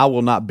 I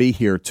will not be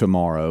here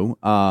tomorrow.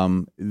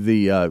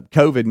 The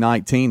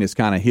COVID-19 has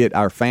kind of hit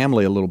our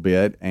family a little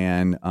bit,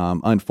 and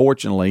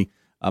unfortunately,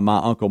 my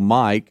Uncle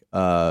Mike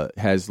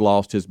has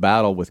lost his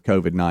battle with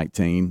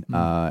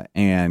COVID-19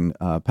 and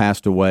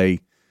passed away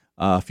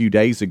a few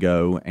days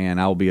ago, and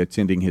I'll be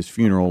attending his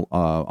funeral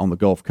on the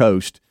Gulf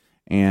Coast.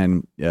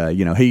 And,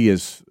 he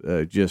is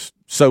just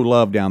so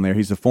loved down there.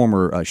 He's the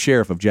former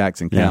sheriff of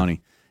Jackson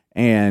County.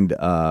 And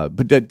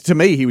but to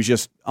me, he was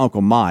just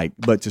Uncle Mike.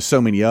 But to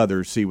so many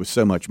others, he was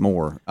so much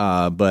more.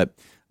 But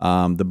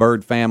the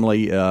Byrd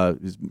family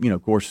is,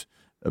 of course,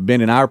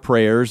 been in our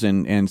prayers.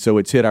 And so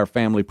it's hit our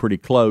family pretty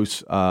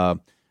close.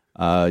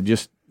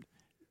 It's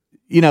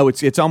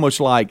almost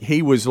like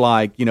he was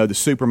like, the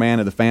Superman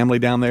of the family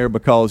down there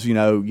because,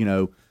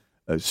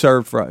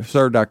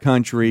 served our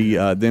country,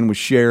 then was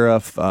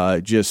sheriff,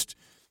 just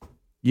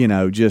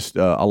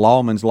a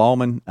lawman's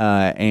lawman,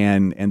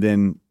 and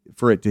then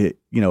for it to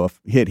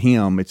hit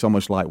him, it's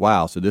almost like,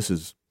 wow, so this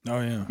is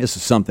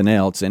something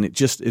else, and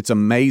it's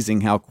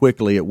amazing how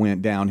quickly it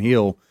went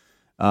downhill.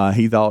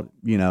 He thought,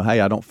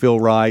 hey, I don't feel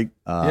right,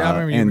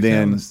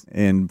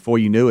 and before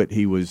you knew it,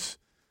 he was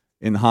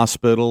in the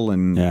hospital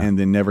and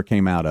then never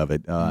came out of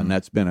it. And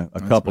that's been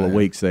a couple of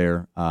weeks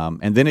there.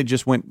 And then it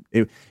just went,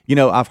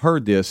 I've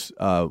heard this,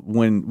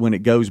 when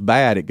it goes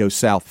bad, it goes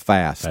south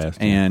fast.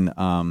 And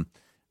the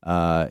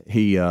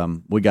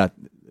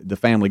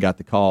family got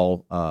the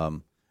call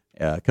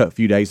a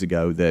few days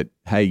ago that,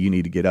 hey, you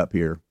need to get up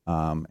here.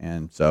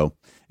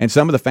 And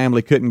some of the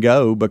family couldn't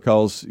go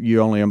because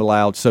you only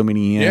allowed so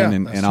many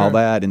in and all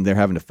that, and they're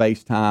having to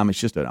FaceTime. It's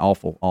just an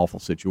awful,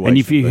 awful situation. And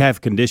if you have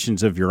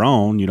conditions of your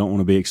own, you don't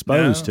want to be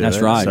exposed to it. That's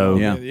right. So,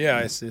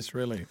 it's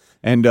really.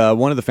 And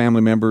one of the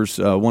family members,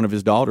 one of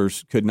his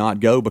daughters, could not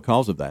go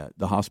because of that.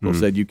 The hospital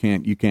said you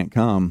can't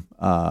come.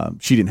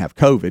 She didn't have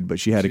COVID, but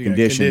she had a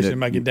condition that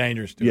might get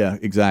dangerous. Yeah,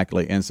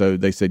 exactly. And so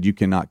they said you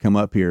cannot come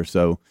up here.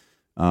 So.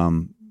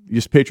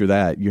 Just picture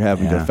that you're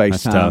having to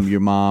FaceTime your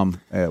mom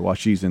while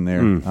she's in there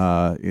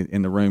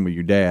in the room with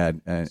your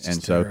dad, and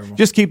so terrible.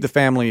 Just keep the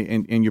family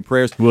in your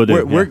prayers. We're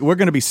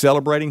going to be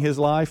celebrating his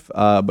life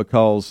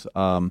because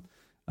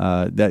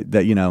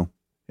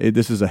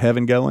this is a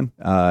heaven going,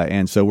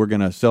 and so we're going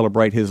to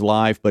celebrate his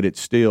life. But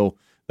it's still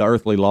the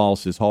earthly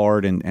loss is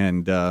hard,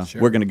 and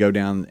we're going to go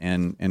down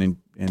and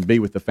be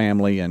with the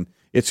family, and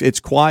it's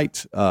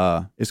quite it's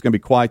going to be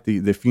quite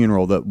the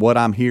funeral. That what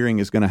I'm hearing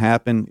is going to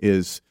happen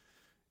is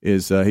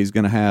he's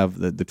going to have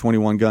the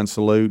 21 gun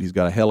salute. He's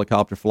got a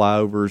helicopter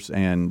flyovers,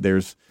 and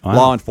there's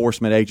law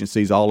enforcement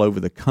agencies all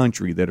over the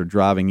country that are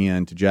driving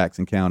in to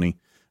Jackson County,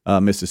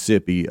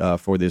 Mississippi,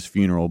 for this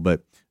funeral.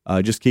 But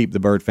just keep the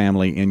Byrd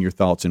family in your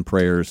thoughts and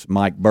prayers.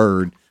 Mike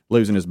Byrd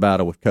losing his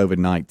battle with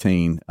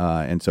COVID-19,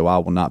 and so I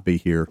will not be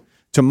here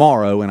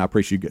tomorrow, and I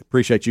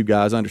appreciate you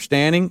guys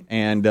understanding.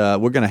 And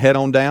we're going to head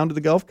on down to the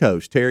Gulf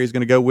Coast. Terry's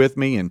going to go with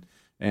me, and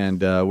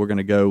we're going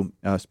to go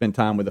spend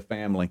time with the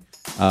family.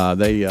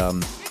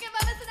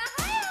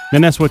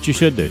 And that's what you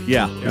should do.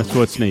 Yeah. That's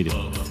what's needed.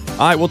 All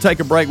right, we'll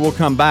take a break. We'll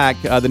come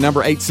back. The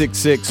number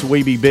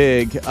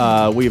 866-WE-BE-BIG.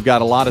 We've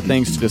got a lot of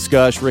things to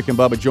discuss. Rick and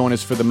Bubba join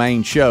us for the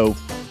main show,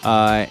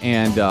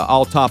 and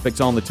all topics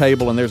on the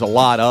table, and there's a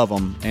lot of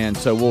them. And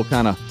so we'll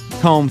kind of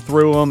comb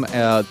through them,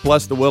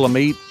 plus the Wheel of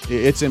Meat.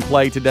 It's in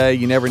play today.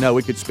 You never know.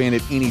 We could spin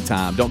it any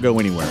time. Don't go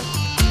anywhere.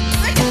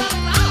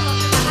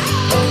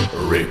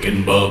 Rick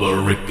and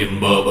Bubba, Rick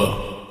and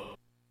Bubba.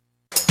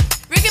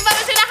 Rick and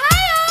Bubba's in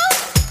Ohio.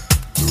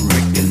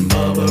 Rick and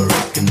Bubba,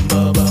 Rick and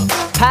Bubba.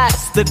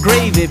 Pass the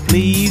gravy,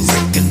 please.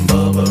 Rick and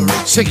Bubba,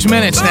 Rick 6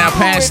 minutes now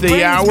past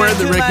the hour of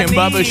the Rick and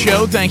Bubba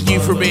Show. Thank you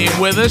for being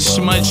with us.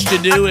 Much to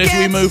do as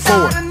we move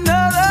forward.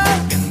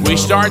 We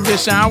start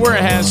this hour,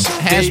 it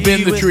has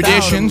been the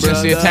tradition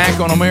since the attack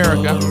on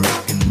America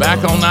back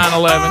on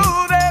 9/11.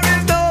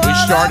 We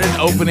started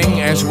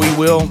opening, as we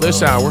will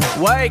this hour,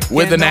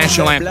 with the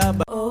national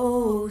anthem.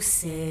 Oh,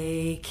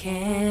 say,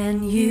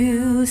 can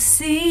you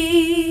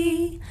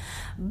see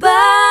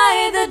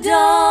by the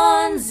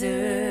dawn's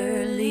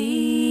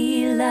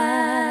early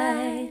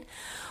light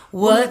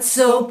what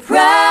so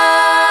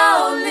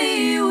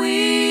proudly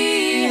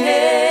we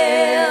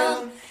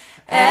hailed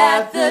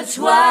at the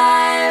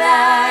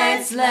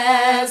twilight's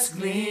last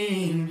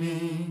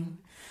gleaming,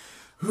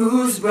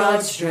 whose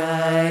broad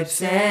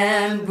stripes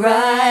and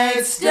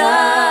bright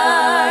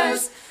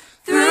stars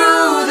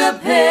through the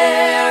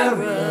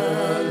perilous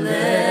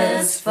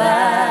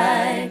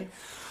fight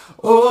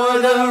o'er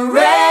the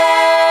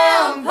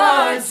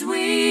ramparts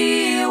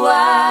we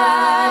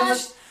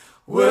watched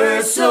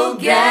were so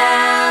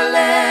gallant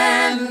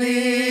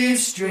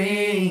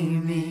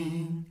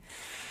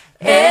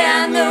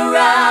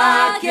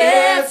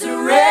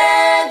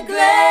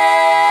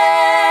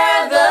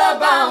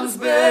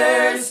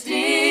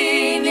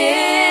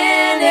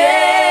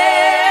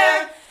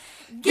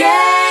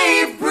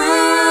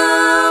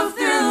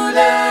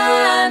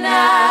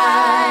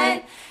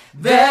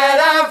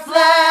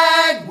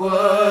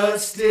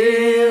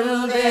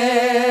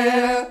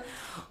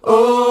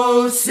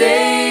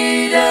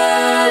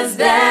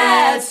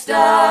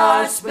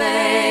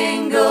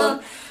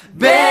spangled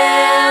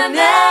banner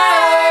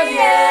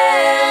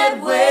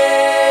yet wave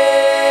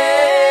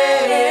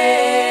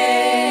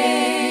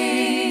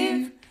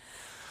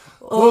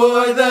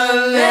o'er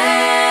the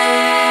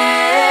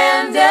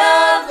land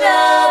of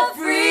the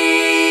free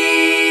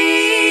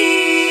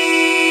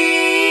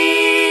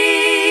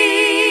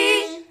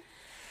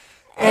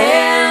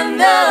and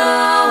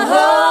the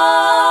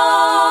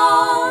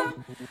home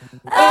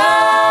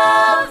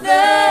of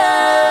the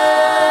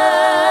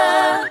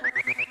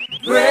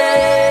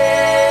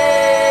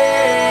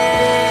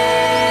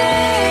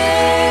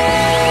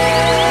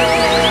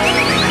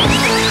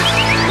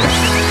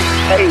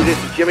Hey,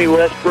 this is Jimmy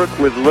Westbrook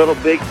with Little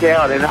Big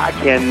Town, and I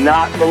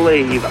cannot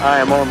believe I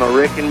am on the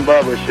Rick and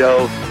Bubba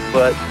show,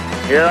 but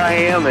here I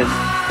am, and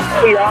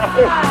hey, y'all.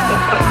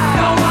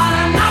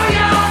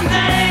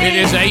 It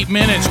is 8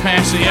 minutes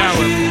past the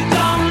hour.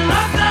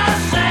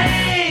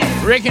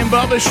 Rick and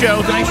Bubba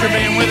show. Thanks for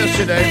being with us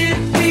today.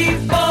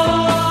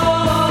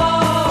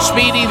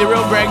 Speedy, the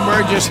real Greg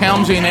Burgess,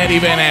 Helmsy, and Eddie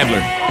Van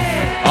Adler.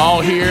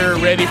 All here,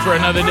 ready for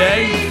another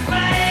day,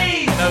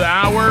 another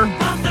hour.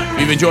 If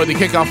you've enjoyed the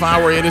kickoff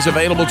hour, it is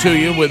available to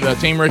you with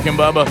Team Rick and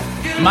Bubba,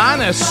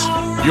 minus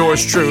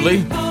yours truly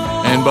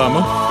and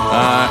Bubba.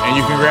 And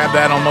you can grab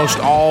that on most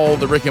all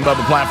the Rick and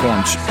Bubba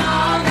platforms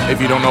if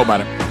you don't know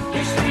about it.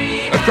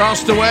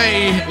 Across the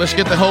way, let's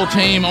get the whole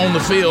team on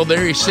the field.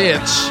 There he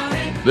sits,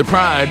 the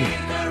pride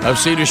of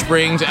Cedar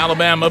Springs,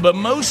 Alabama. But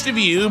most of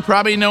you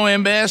probably know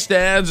him best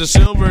as the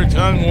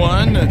silver-tongued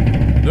one,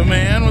 the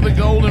man with a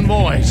golden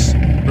voice,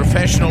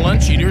 professional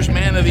lunch eaters,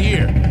 man of the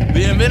year,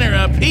 the inventor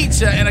of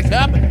pizza and a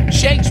cup,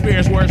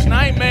 Shakespeare's worst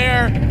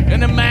nightmare,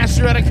 and the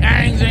master of the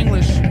King's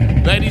English.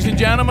 Ladies and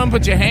gentlemen,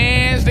 put your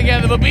hands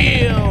together for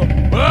Bill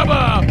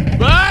Bubba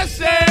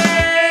Bussey!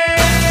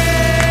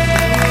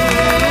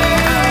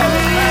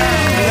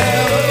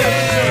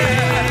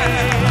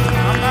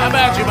 How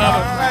about you,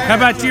 Bubba? How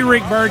about you,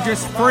 Rick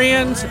Burgess?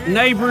 Friends,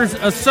 neighbors,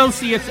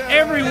 associates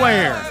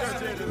everywhere.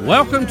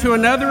 Welcome to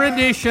another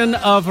edition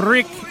of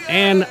Rick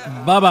and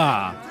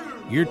Bubba.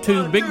 Your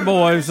two big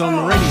boys on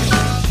the radio.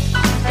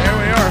 There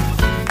we are.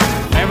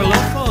 Have a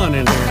little fun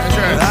in there. That's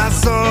right. I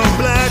saw a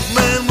black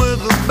man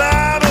with a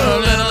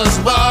Bible and a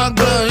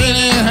sparkler in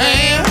his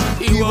hand.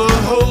 He was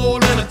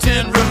holding a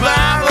tent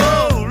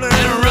revival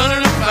and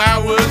running a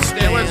firewood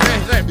stand.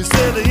 He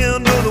said the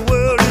end of the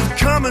world is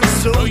coming,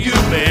 so you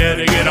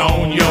better get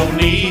on your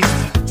knees.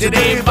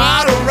 Today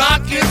bottle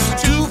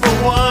rockets, 2 for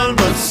 1,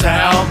 but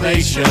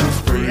salvation's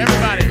free.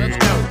 Everybody, let's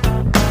go.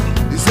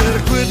 He said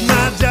I quit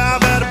my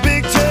job at a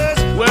big church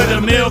where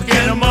the milk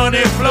and the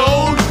money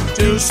flowed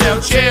to sell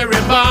cherry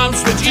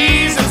bombs for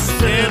Jesus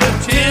in a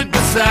tent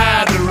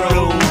beside the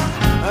road.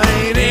 I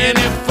ain't in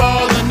it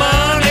for the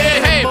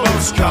money, hey,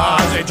 most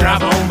cars they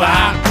drive on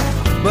by,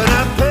 but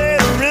I pay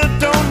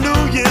rent on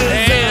New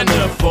Year's and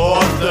the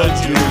 4th of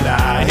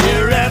July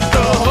here at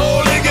the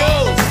Holy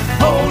Ghost.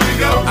 Holy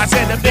Ghost. I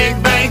said the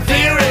Big Bang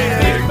Theory,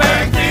 Big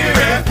Bang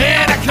Theory,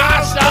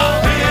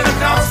 Pentecostal,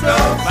 Pentecostal,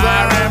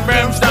 fire and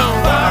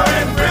brimstone, fire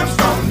and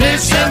brimstone,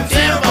 Mission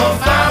Temple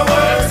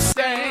fireworks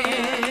stand.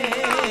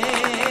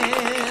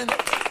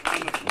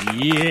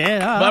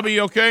 Yeah. Bubba,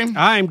 you okay?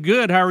 I'm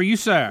good. How are you,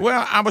 sir?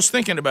 Well, I was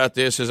thinking about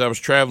this as I was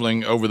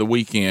traveling over the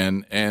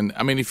weekend, and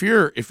I mean, if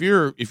you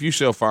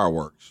sell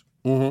fireworks,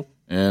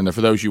 and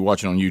for those of you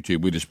watching on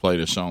YouTube, we just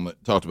played a song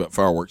that talked about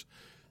fireworks.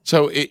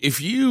 So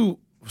if you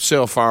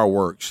sell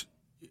fireworks,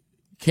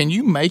 can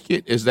you make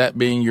it as that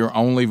being your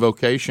only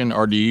vocation,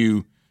 or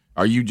you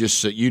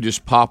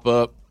just pop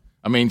up?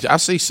 I mean, I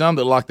see some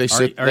that like they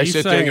sit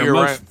there year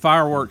round. Most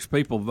fireworks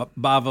people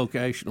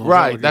bivocational,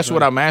 right? That's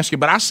what I'm asking.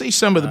 But I see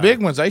some of the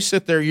big ones; they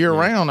sit there year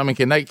round. I mean,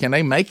 can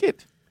they make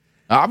it?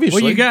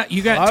 Obviously, well,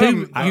 you got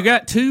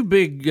two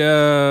big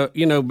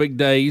big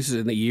days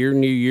in the year: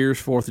 New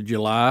Year's, 4th of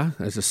July,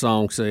 as the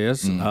song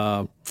says.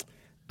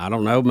 I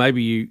don't know.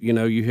 Maybe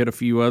you hit a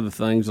few other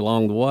things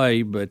along the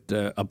way, but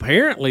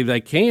apparently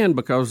they can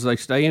because they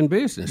stay in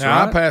business.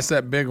 Now, right? I pass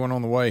that big one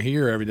on the way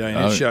here every day,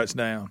 and it shuts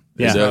down.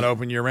 It's not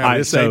open year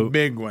round. It's a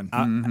big one.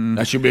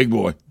 That's your big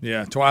boy.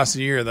 Yeah, twice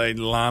a year they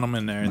line them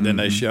in there, and then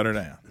they shut her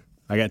down.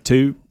 I got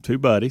two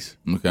buddies.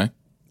 Okay.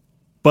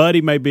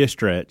 Buddy may be a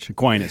stretch,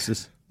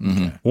 acquaintances.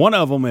 One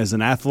of them is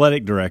an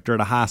athletic director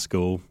at a high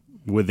school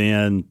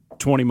within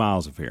 20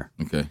 miles of here.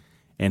 Okay.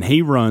 And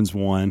he runs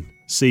one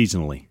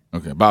seasonally.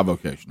 Okay,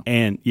 bivocational.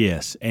 And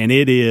yes, and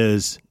it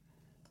is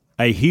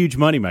a huge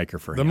moneymaker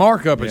for him. The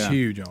markup is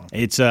huge on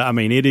it. It's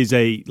it is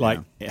hey,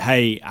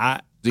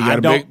 you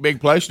got a big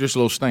place, or just a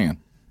little stand?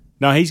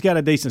 No, he's got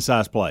a decent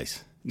sized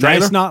place. Trailer?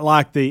 It's not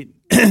like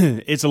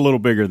it's a little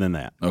bigger than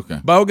that. Okay.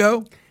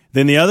 BOGO?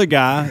 Then the other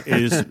guy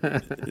is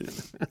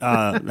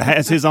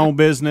has his own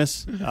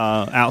business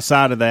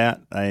outside of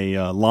that,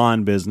 a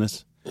lawn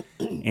business,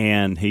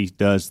 and he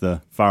does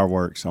the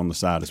fireworks on the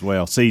side as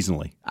well,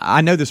 seasonally.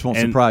 I know this won't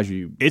surprise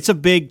you. It's a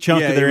big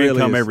chunk of their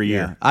income every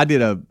year. I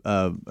did a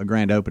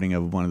grand opening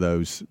of one of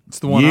those. It's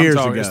the one years I'm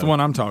talking. ago. It's the one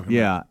I'm talking about.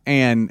 Yeah,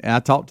 and I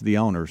talked to the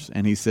owners,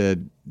 and he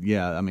said,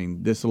 yeah, I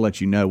mean, this will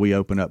let you know we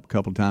open up a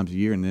couple times a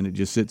year, and then it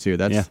just sits here.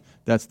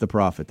 That's the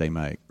profit they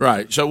make.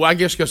 Right. So I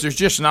guess because there's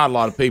just not a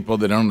lot of people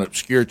that on an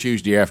obscure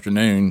Tuesday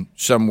afternoon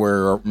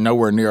somewhere or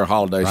nowhere near a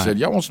holiday said,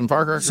 y'all want some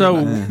firecrackers?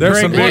 So there's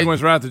some big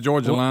ones right at the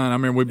Georgia line. I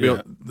mean, we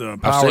built the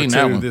Power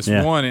 2 this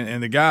one,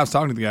 and the guy I was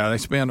talking to the guy, they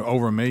spend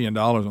over $1 million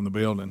on the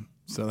building.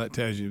 So that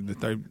tells you that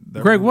they're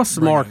Greg, what's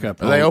the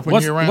markup? Are they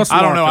open year round?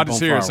 I don't know. I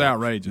just hear it's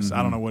outrageous. Mm-hmm.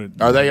 I don't know what it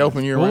Are they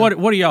open year round? Well,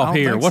 what do y'all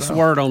hear? What's the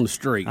word on the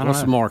street?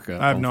 What's the markup?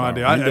 I have no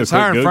idea. It's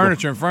higher in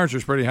furniture, and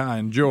furniture's pretty high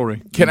in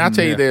jewelry. Can I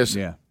tell you this?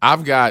 Yeah.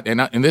 I've got,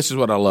 and this is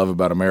what I love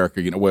about America.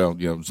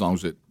 As long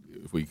as if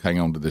we hang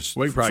on to this,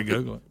 we can probably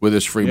Google it with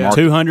this free market,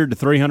 200 to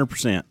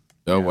 300%.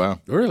 Oh wow,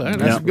 really?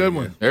 That's a good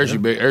one. There's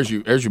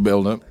your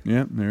build up.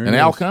 Yeah, there and they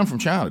all come from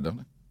China, don't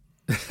they?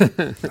 I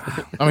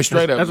mean,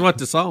 straight up. That's what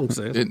the song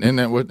says. Isn't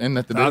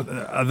that the deal?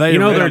 Are they,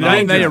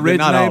 they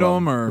originate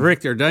them, or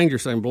Rick? They're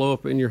dangerous and blow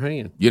up in your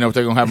hand. You know what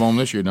they're gonna have on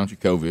this year, don't you?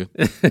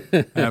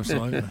 COVID.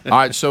 Absolutely. All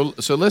right, so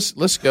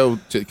let's go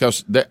to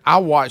because I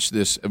watched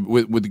this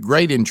with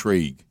great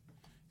intrigue,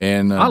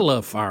 and I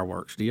love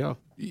fireworks. Do y'all?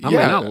 I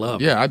love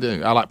them. Yeah, I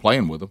do. I like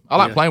playing with them. I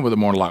like playing with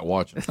them more than I like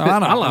watching. I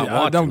like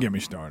watching. Don't get me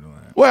started on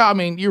that. Well, I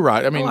mean, you're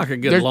right. I mean, I like a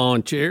good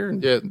lawn chair.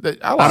 Yeah,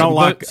 I don't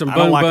like a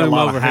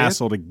lot of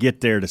hassle to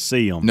get there to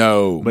see them.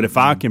 No, but if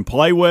I can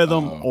play with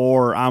them,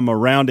 or I'm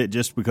around it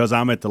just because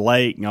I'm at the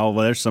lake and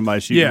there's somebody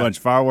shooting a bunch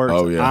of fireworks,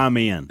 I'm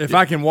in. If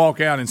I can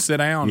walk out and sit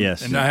down,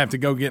 and not have to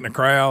go get in a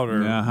crowd, or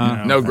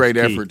no great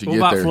effort to get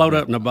there. What about float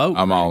up in a boat?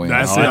 I'm all in.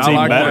 That's even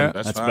like better.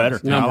 That. That's better.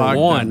 Number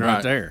one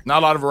right there.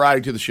 Not a lot of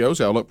variety to the shows.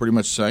 They all look pretty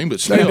much the same, but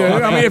still.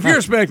 I mean, if you're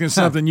expecting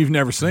something you've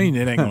never seen,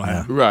 it ain't gonna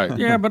happen. Right.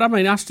 Yeah, but I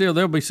mean,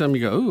 there'll be some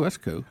you go, ooh, that's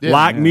cool.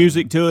 Like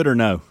music to it or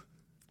no?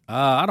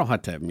 I don't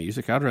have to have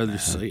music. I'd rather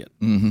just see it.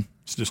 Mm-hmm.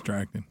 It's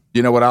distracting.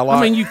 You know what I like?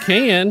 I mean, you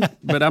can,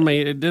 but I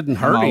mean, it didn't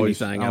hurt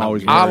anything.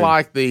 I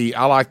like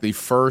the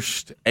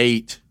first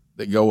 8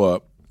 that go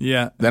up.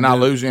 Yeah. Then I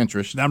lose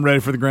interest. I'm ready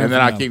for the grand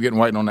finale. finale. And then I keep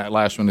waiting on that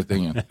last one at the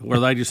end. Where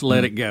they just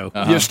let it go.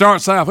 You start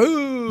south.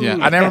 Ooh. Yeah.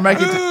 I never make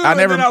it to, I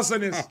never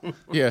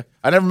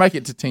make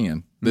it to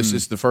 10. This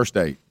is the first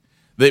 8.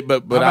 But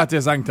how about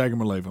this? I can take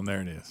them or leave them. There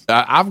it is.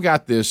 I've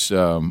got this.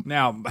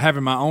 Now,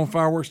 having my own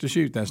fireworks to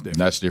shoot, that's different.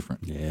 That's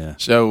different. Yeah.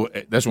 So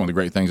that's one of the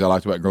great things I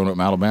liked about growing up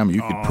in Alabama.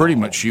 You could pretty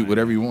much shoot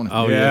whatever you wanted.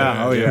 Oh,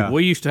 yeah.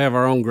 We used to have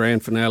our own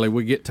grand finale.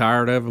 We'd get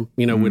tired of them.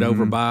 We'd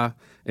overbuy,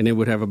 and then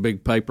we'd have a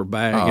big paper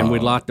bag, and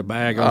we'd light the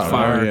bag on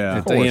fire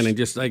at the end, and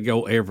they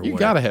go everywhere. You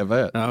got to have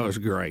that. Oh, it was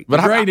great. But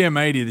great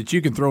M80 that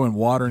you can throw in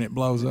water and it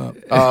blows up.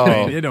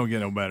 Oh. It don't get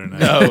no better than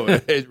that. No,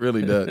 it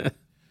really does.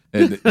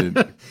 Look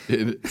at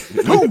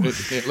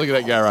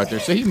that guy right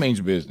there. See, he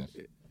means business.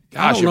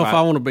 Gosh, I don't know if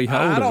I want to be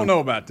holding. I don't know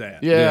about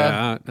that.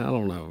 Yeah, I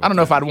don't know. I don't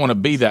know if I'd want to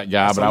be that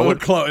guy, but I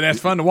would. Close. That's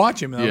fun to watch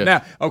him, though. Yeah.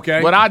 Now,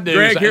 okay. What I do,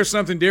 Greg, here's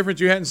something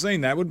different you hadn't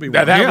seen. That would be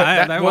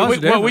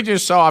what we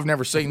just saw. I've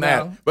never seen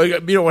that. No.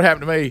 But you know what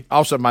happened to me? All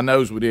of a sudden, my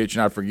nose would itch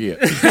and I'd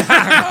forget.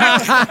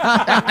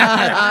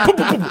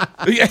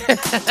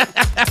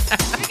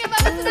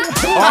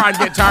 Or I'd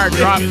get tired,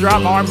 drop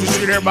my arms and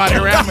shoot everybody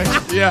around me.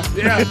 Yeah.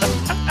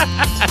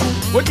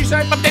 What'd you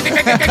say?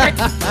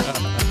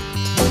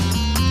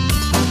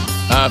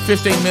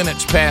 15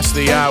 minutes past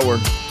the hour.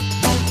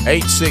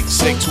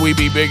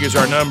 866-WE-BE-BIG is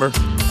our number.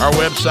 Our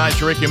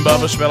website's Rick and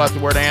Bubba, spell out the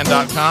word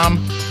and.com.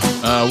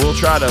 We'll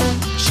try to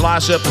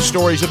slice up the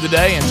stories of the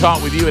day and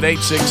talk with you at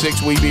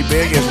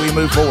 866-WE-BE-BIG as we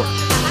move forward.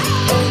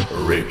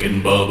 Rick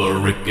and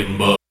Bubba, Rick and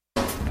Bubba.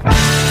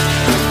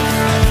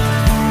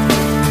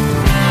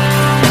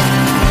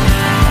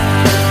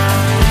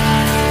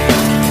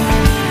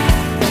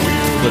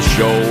 The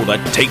show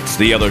that takes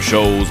the other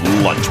show's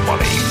lunch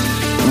money.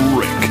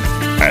 Rick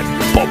and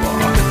Bubba.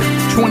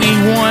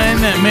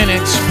 21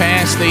 minutes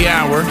past the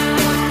hour.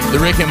 The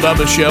Rick and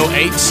Bubba Show,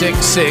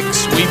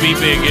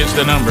 866-WE-BE-BIG is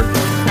the number.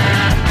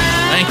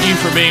 Thank you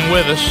for being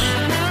with us.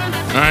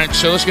 All right,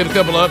 so let's get a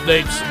couple of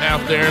updates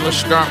out there. Let's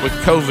start with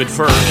COVID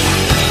first.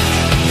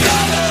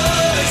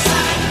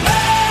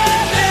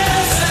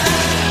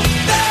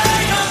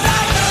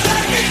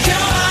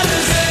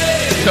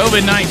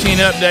 COVID-19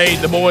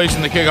 update. The boys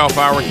in the kickoff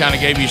hour kind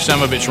of gave you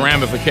some of its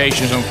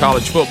ramifications on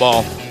college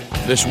football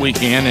this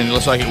weekend, and it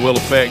looks like it will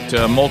affect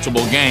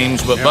multiple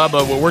games. But,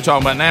 Bubba, what we're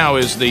talking about now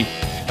is the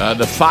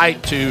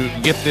fight to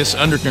get this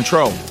under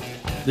control.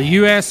 The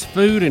U.S.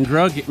 Food and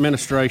Drug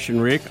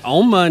Administration, Rick,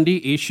 on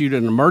Monday issued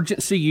an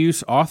emergency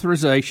use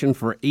authorization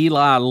for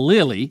Eli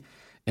Lilly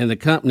and the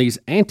company's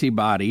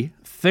antibody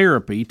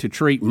therapy to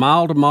treat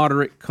mild to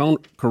moderate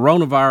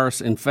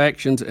coronavirus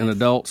infections in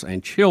adults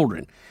and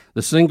children.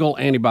 The single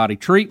antibody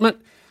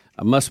treatment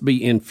must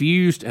be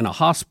infused in a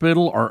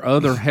hospital or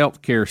other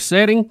healthcare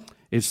setting.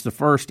 It's the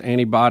first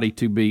antibody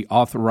to be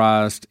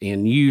authorized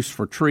in use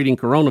for treating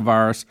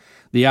coronavirus.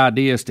 The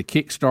idea is to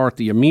kickstart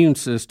the immune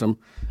system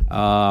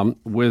for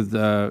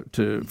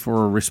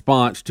a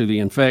response to the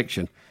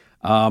infection.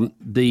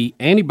 The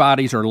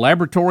antibodies are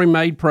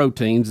laboratory-made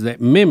proteins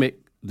that mimic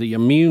the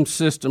immune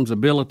system's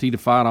ability to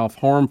fight off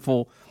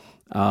harmful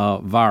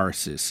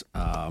viruses.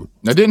 Now,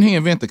 didn't he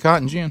invent the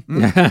cotton gin?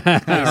 Right.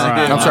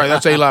 I'm sorry,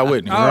 that's Eli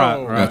Whitney.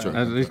 Right. That's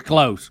right.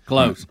 It's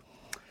close.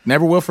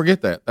 Never will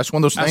forget that. That's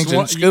one of those things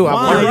in school.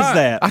 Why is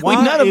that?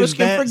 Why none of us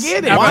can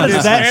forget it. Why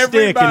does that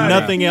stick and Everybody.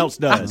 nothing else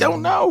does? I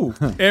don't know.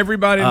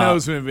 Everybody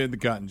knows who invented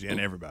the cotton gin.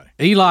 Everybody.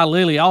 Eli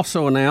Lilly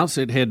also announced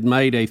it had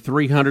made a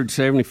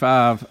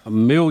 $375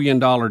 million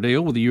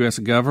deal with the U.S.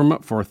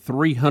 government for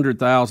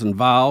 300,000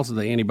 vials of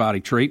the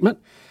antibody treatment.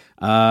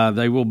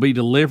 They will be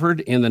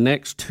delivered in the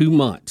next 2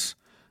 months.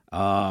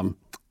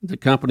 The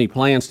company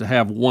plans to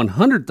have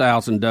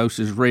 100,000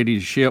 doses ready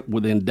to ship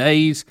within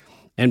days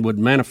and would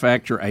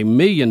manufacture 1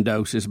 million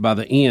doses by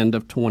the end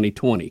of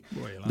 2020.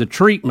 The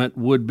treatment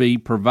would be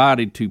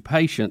provided to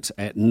patients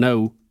at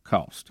no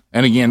cost.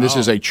 And again, this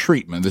is a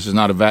treatment. This is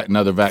not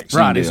another vaccine.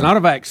 Right, deal. it's not a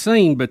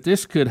vaccine, but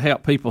this could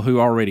help people who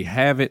already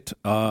have it,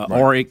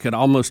 or it could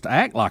almost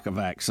act like a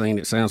vaccine,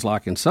 it sounds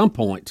like in some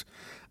points.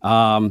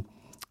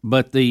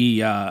 But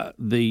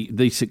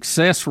the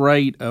success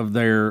rate of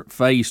their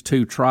phase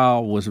 2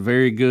 trial was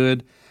very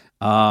good.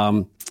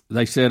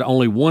 They said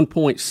only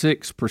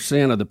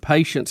 1.6% of the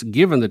patients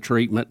given the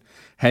treatment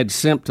had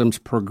symptoms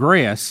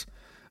progress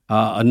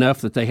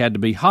enough that they had to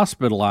be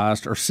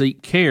hospitalized or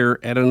seek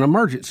care at an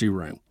emergency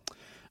room.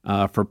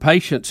 For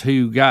patients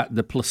who got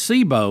the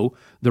placebo,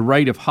 the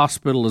rate of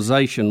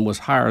hospitalization was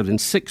higher than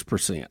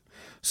 6%.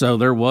 So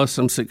there was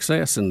some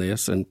success in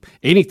this, and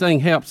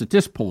anything helps at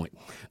this point.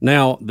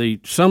 Now,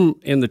 some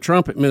in the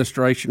Trump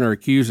administration are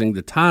accusing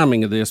the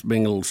timing of this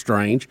being a little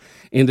strange,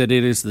 in that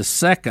it is the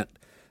second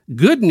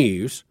good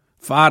news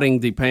fighting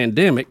the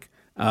pandemic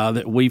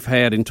that we've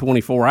had in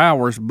 24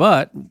 hours,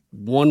 but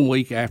 1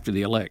 week after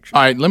the election.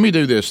 All right, let me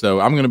do this, though.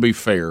 I'm going to be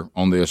fair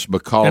on this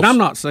because... And I'm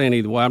not saying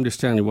either way. I'm just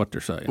telling you what they're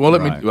saying. Well,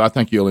 I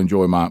think you'll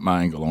enjoy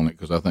my angle on it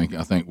because I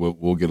think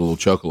we'll get a little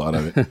chuckle out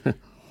of it.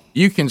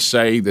 You can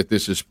say that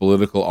this is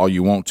political all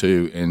you want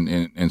to,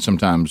 and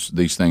sometimes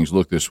these things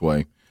look this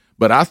way.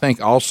 But I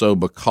think also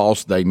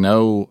because they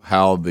know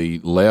how the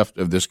left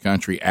of this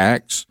country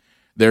acts,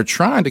 they're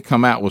trying to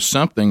come out with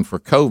something for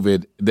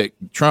COVID that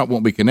Trump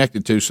won't be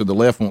connected to, so the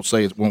left won't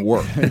say it won't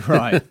work.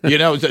 Right.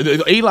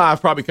 Eli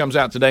probably comes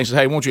out today and says,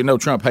 hey, won't you know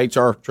Trump hates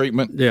our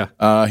treatment?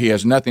 Yeah. He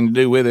has nothing to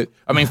do with it.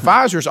 I mean,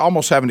 Pfizer's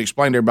almost having to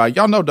explain to everybody,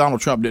 y'all know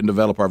Donald Trump didn't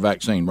develop our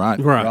vaccine, right?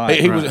 Right.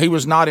 He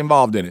was not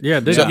involved in it.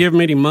 Yeah, didn't give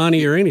him any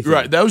money or anything.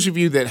 Right. Those of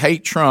you that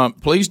hate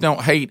Trump, please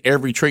don't hate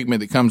every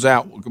treatment that comes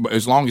out.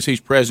 As long as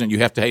he's president, you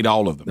have to hate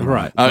all of them.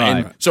 Right.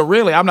 And so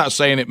really, I'm not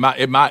saying it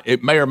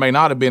may or may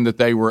not have been that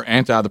they were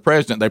anti the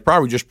president. They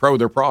probably just pro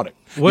their product.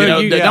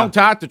 Well, they don't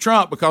tie it to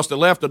Trump because the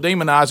left will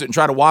demonize it and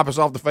try to wipe us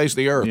off the face of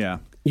the earth. Yeah.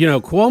 You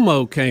know,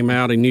 Cuomo came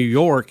out in New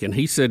York and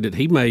he said that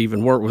he may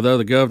even work with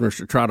other governors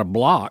to try to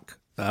block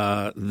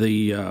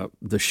the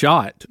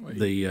shot,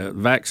 the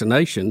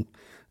vaccination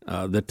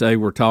that they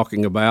were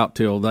talking about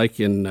till they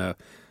can,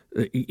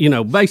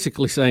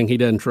 basically saying he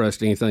doesn't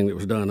trust anything that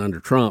was done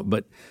under Trump.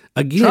 But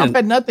again, Trump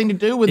had nothing to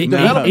do with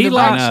developing the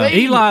vaccine.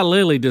 Eli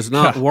Lilly does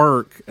not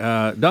work.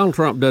 Donald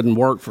Trump doesn't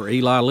work for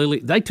Eli Lilly.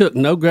 They took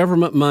no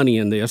government money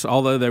in this,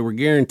 although they were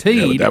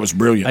guaranteed that was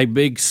brilliant. a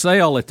big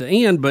sale at the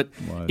end. But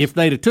if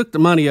they'd have took the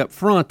money up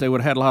front, they would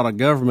have had a lot of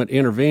government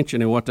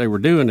intervention in what they were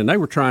doing, and they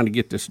were trying to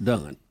get this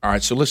done. All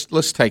right, so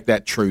let's take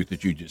that truth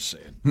that you just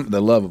said, for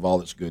the love of all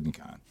that's good and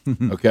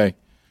kind. Okay,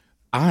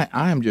 I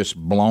am just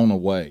blown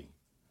away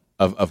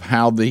of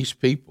how these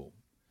people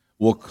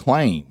will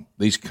claim,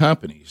 these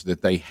companies,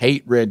 that they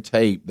hate red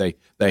tape,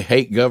 they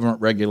hate government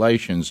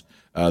regulations,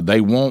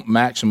 they want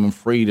maximum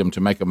freedom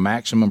to make a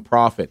maximum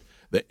profit,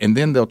 and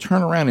then they'll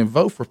turn around and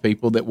vote for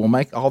people that will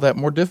make all that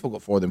more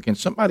difficult for them. Can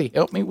somebody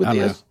help me with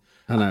this?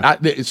 I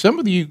know. Some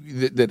of you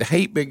that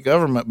hate big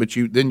government, but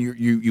you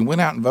went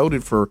out and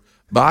voted for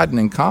Biden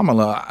and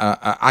Kamala.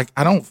 I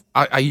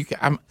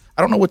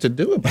don't know what to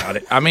do about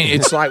it. I mean,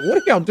 it's like, what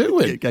are y'all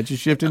doing? It got you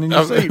shifting in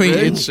your seat. I mean,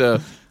 it's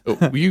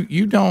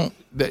you don't.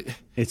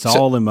 It's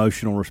all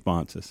emotional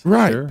responses,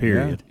 right? Sure,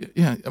 period.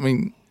 Yeah, I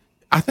mean,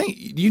 I think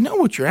you know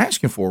what you're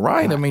asking for,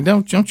 right? I mean,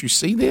 don't you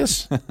see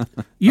this?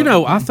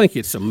 I think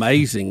it's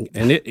amazing,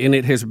 and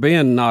it has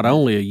been not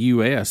only a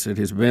U.S., it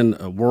has been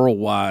a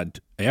worldwide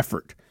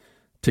effort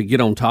to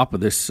get on top of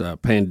this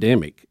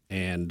pandemic,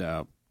 and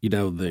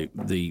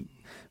the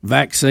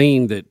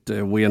vaccine that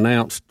we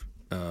announced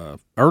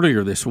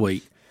earlier this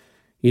week.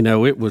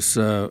 It was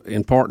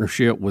in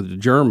partnership with the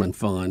German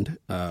fund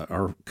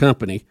or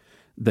company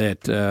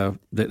that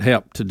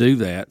helped to do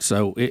that.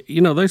 So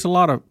there's a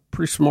lot of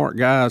pretty smart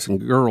guys and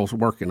girls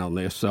working on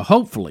this. So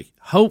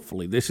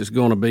hopefully this is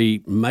going to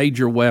be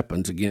major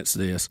weapons against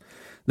this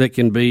that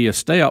can be a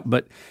step.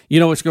 But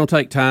it's going to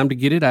take time to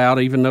get it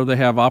out, even though they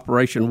have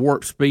Operation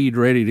Warp Speed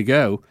ready to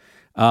go.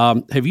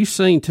 Have you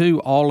seen too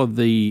all of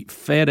the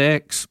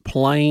FedEx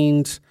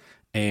planes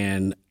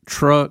and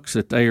trucks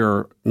that they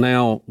are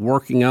now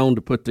working on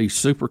to put these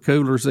super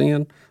coolers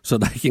in so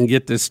they can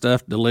get this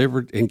stuff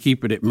delivered and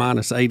keep it at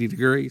minus 80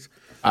 degrees?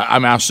 I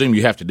assume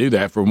you have to do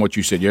that from what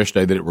you said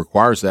yesterday, that it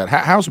requires that.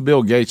 How's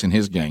Bill Gates and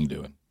his gang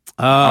doing?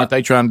 Aren't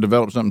they trying to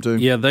develop something too?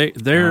 Yeah,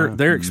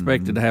 they're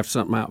expected to have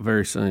something out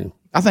very soon.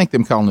 I think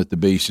them calling it the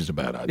Beast is a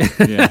bad idea.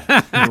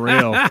 Yeah, for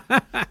real.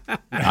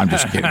 I'm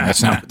just kidding.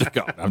 That's not what they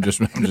call it. I'm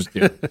just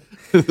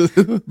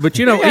kidding. But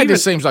you know, it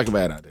just seems like a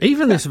bad idea.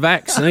 Even this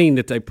vaccine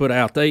that they put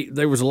out,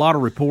 there was a lot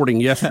of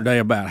reporting yesterday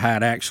about how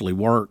it actually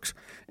works,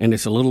 and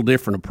it's a little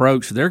different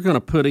approach. They're going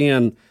to put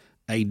in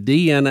a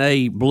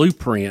DNA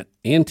blueprint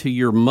into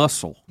your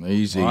muscle.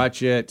 Easy.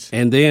 Watch it.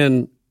 And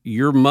then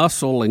your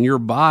muscle and your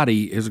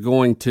body is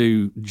going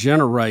to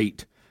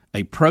generate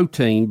a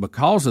protein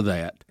because of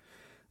that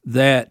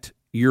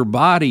your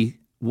body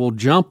will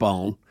jump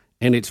on,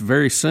 and it's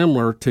very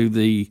similar to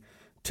the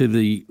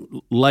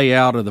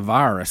layout of the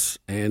virus,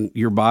 and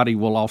your body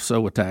will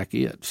also attack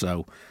it.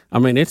 So, I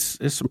mean, it's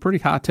some pretty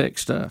high-tech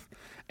stuff.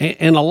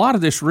 And a lot of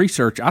this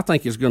research, I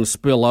think, is going to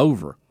spill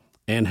over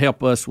and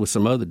help us with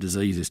some other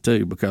diseases,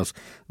 too, because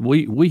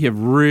we have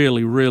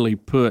really, really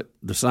put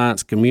the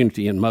science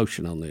community in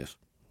motion on this.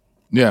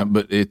 Yeah,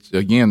 but it's,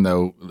 again,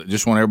 though,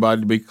 just want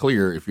everybody to be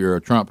clear, if you're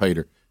a Trump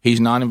hater, he's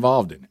not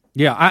involved in it.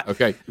 Yeah,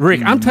 okay,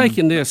 Rick, I'm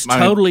taking this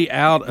totally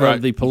out right.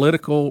 of the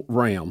political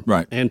realm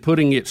right. and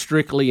putting it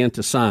strictly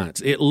into science.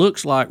 It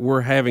looks like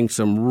we're having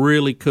some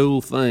really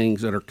cool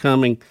things that are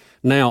coming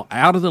now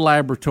out of the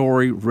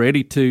laboratory,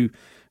 ready to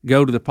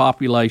go to the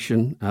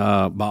population.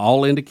 By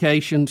all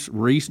indications,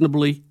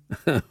 reasonably,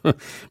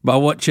 by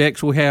what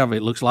checks we have,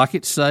 it looks like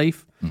it's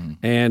safe.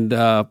 Mm-hmm. And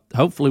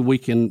hopefully we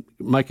can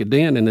make a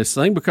dent in this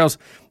thing, because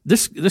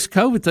this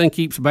COVID thing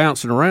keeps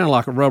bouncing around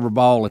like a rubber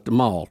ball at the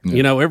mall. Yeah.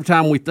 You know, every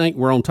time we think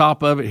we're on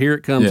top of it, here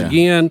it comes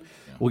again. Yeah.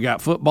 We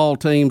got football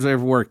teams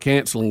everywhere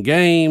canceling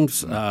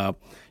games.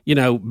 You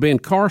know, Ben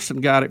Carson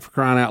got it, for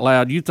crying out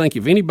loud. You'd think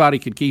if anybody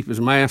could keep his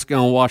mask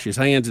on, wash his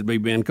hands, it'd be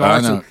Ben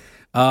Carson.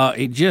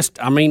 It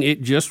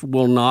just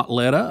will not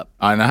let up.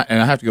 And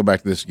I have to go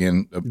back to this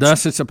again.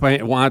 Thus,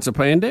 why it's a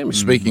pandemic.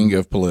 Speaking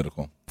of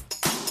political.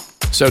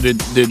 So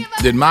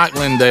did Mike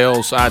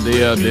Lindell's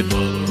idea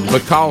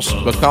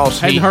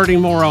because he heard him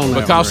more on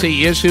that, because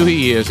he is who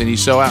he is, and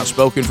he's so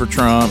outspoken for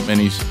Trump,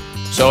 and he's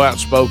so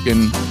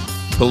outspoken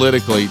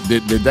politically,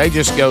 did they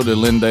just go to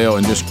Lindell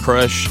and just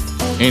crush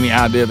any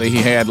idea that he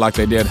had, like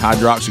they did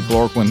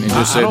hydroxychloroquine, and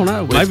just said, I don't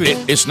know. Maybe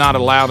it's not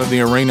allowed in the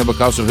arena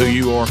because of who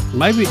you are?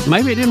 Maybe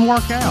it didn't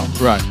work out.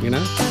 Right. You know,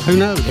 who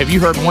knows? Have you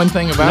heard one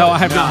thing about it? No, I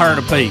have not heard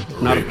a peep.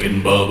 Rick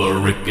and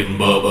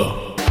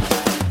Bubba.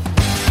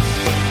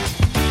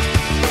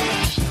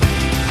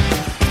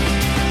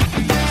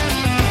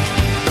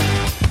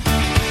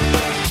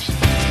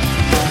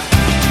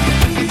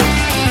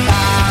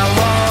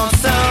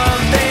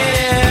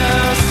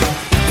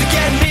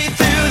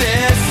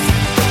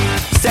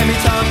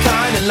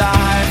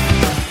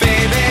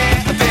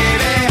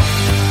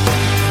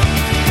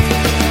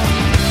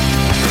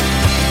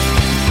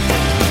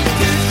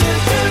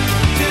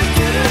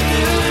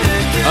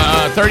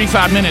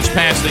 35 minutes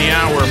past the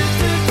hour.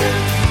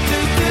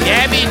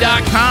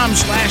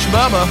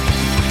 Gabby.com/Bubba.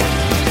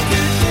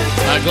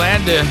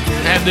 Glad to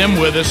have them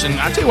with us. And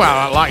I tell you why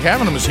I like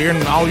having them is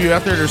hearing all you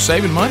out there that are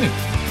saving money.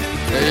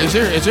 Is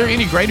there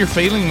any greater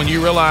feeling when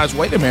you realize,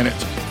 wait a minute,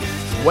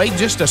 wait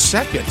just a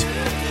second.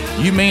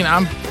 You mean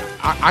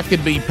I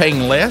could be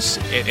paying less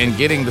and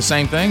getting the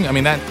same thing? I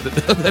mean, that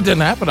doesn't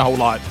happen a whole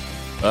lot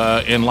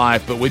in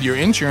life. But with your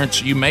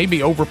insurance, you may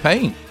be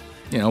overpaying.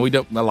 You know,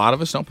 a lot of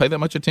us don't pay that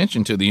much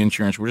attention to the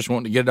insurance. We're just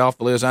wanting to get it off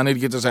the list. I need to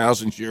get this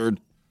house insured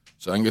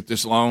so I can get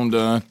this loan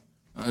done.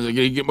 I got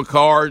to get my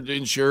car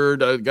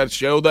insured. I got to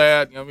show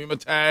that. You know, my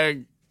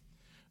tag.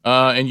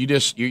 And you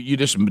just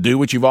do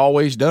what you've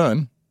always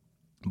done.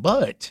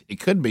 But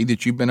it could be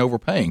that you've been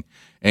overpaying.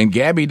 And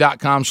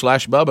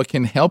Gabby.com/Bubba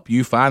can help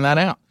you find that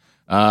out.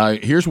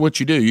 Here's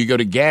what you do. You go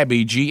to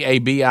Gabby,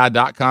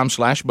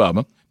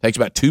 GABI.com/Bubba. Takes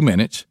about 2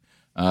 minutes.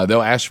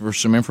 They'll ask for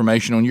some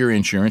information on your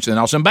insurance. And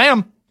all of a sudden,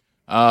 bam,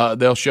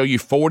 they'll show you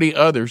 40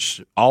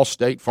 others,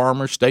 Allstate,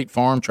 Farmers, State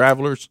Farm,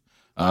 Travelers,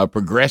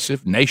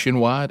 Progressive,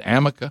 Nationwide,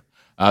 Amica.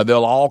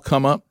 They'll all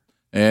come up,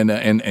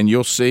 and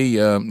you'll see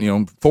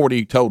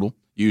 40 total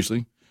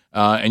usually.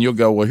 And you'll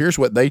go, well, here's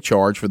what they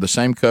charge for the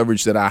same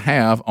coverage that I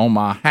have on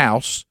my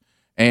house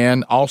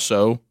and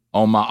also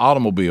on my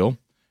automobile.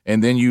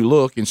 And then you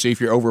look and see if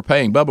you're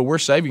overpaying. Bubba, we're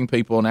saving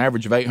people an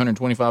average of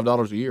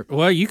 $825 a year.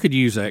 Well, you could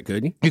use that,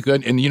 couldn't you? You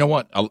could. And you know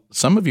what?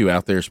 Some of you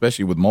out there,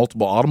 especially with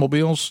multiple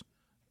automobiles,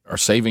 are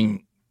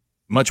saving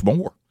much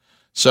more.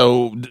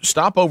 So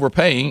stop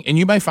overpaying, and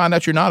you may find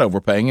out you're not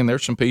overpaying, and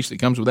there's some peace that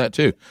comes with that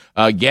too.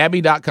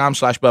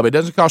 Gabby.com/Bubba. It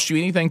doesn't cost you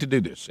anything to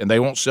do this, and they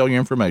won't sell your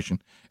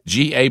information.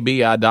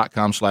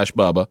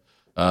 GABI.com/Bubba.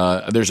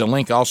 There's a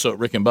link also at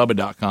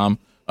rickandbubba.com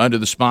under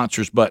the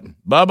sponsors button.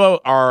 Bubba,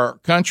 our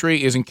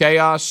country is in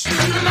chaos. It's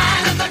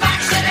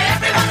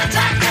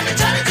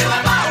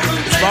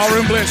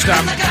ballroom blitz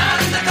time.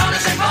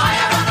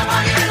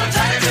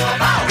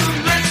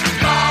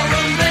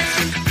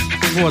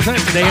 Was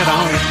that dead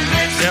on?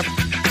 Yep.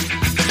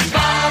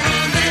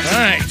 All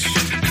right.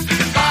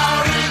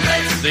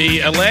 The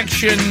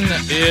election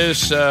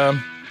is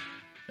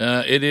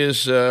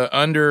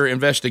under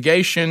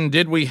investigation.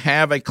 Did we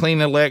have a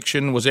clean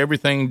election? Was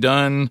everything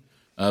done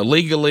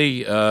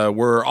legally?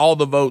 Were all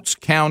the votes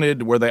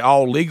counted? Were they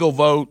all legal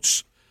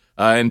votes?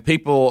 And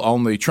people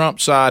on the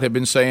Trump side have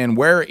been saying,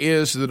 where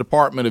is the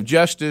Department of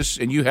Justice?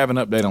 And you have an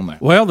update on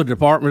that. Well, the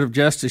Department of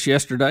Justice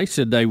yesterday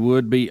said they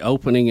would be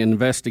opening an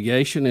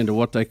investigation into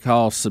what they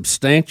call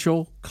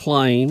substantial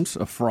claims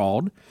of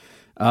fraud.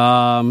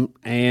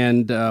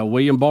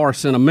 William Barr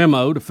sent a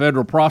memo to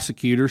federal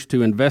prosecutors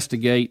to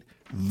investigate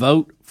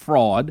vote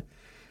fraud.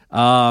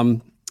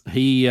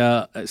 He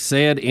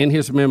said in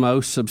his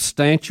memo,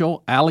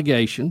 substantial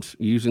allegations,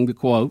 using the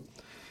quote.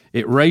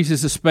 It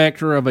raises the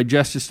specter of a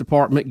Justice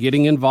Department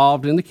getting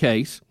involved in the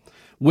case.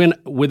 When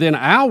within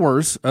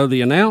hours of the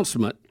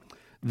announcement,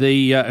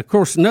 of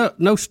course,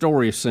 no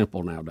story is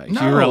simple nowadays.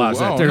 You realize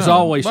that. There's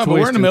always twists and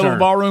turns. We're in the middle of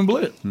ballroom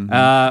blitz.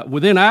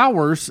 Within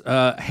hours,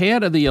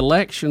 head of the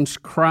Elections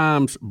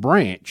Crimes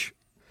Branch,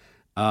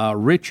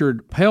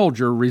 Richard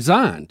Pelger,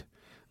 resigned.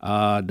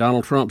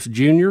 Donald Trump's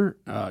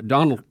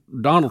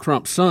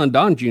son,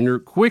 Don Jr.,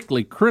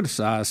 quickly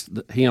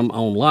criticized him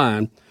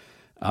online.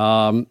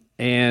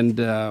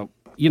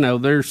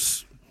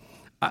 There's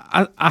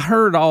I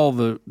heard all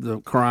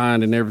the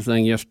crying and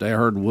everything yesterday. I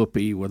heard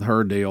Whoopi with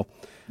her deal.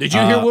 Did you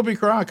hear Whoopi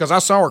cry? Because I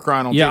saw her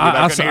crying on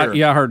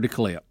TV. I heard the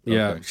clip.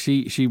 Yeah,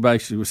 okay. She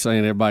basically was saying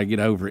everybody get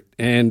over it.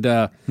 And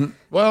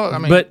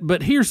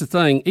but here's the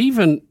thing: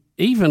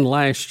 even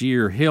last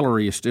year,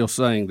 Hillary is still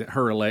saying that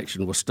her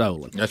election was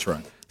stolen. That's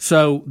right.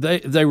 So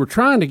they were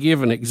trying to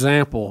give an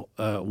example.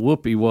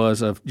 Whoopi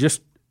was of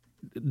just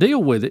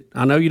deal with it.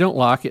 I know you don't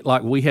like it,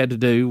 like we had to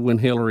do when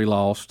Hillary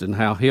lost and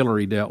how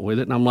Hillary dealt with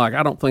it. And I'm like,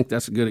 I don't think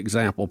that's a good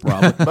example,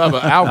 probably.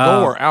 Bubba,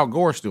 Al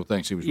Gore still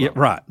thinks he was wrong.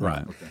 Yeah, right.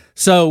 Okay.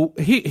 So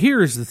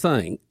here's the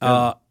thing.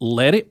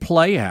 Let it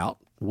play out.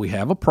 We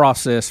have a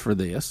process for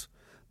this.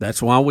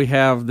 That's why we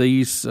have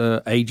these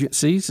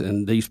agencies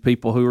and these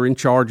people who are in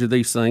charge of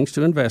these things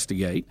to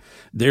investigate.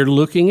 They're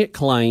looking at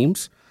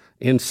claims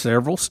in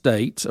several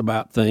states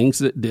about things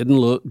that didn't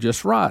look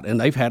just right.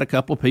 And they've had a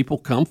couple of people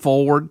come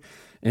forward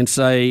and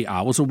say,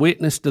 I was a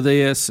witness to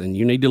this, and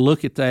you need to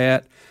look at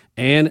that,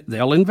 and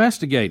they'll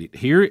investigate it.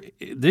 Here,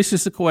 this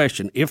is the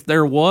question. If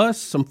there was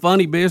some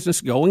funny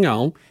business going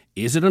on,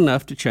 is it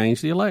enough to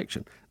change the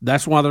election?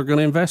 That's why they're going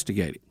to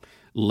investigate it.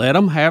 Let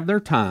them have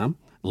their time.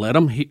 Let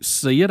them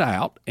see it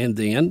out, and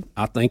then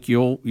I think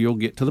you'll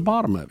get to the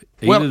bottom of it.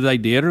 Either they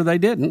did or they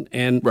didn't,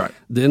 and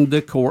then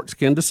the courts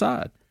can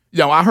decide.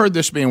 I heard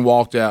this being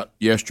walked out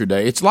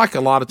yesterday. It's like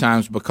a lot of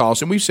times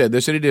because, and we've said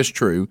this, and it is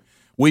true,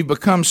 we've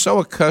become so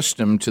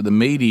accustomed to the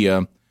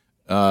media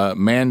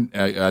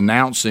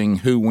announcing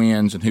who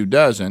wins and who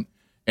doesn't,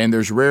 and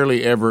there's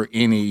rarely ever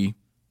any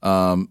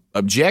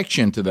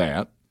objection to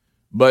that.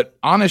 But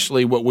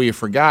honestly, what we have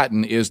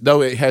forgotten is,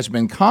 though it has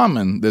been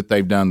common that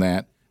they've done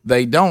that,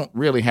 they don't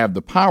really have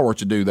the power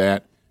to do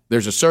that.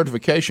 There's a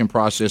certification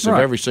process of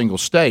every single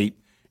state,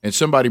 and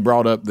somebody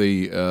brought up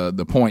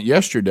the point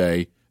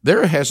yesterday.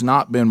 There has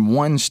not been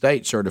one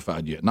state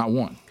certified yet, not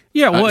one.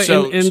 Yeah, well,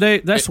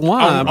 that's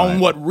why. On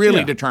what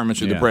really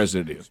determines who the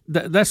president is.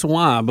 That's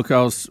why,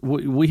 because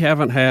we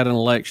haven't had an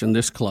election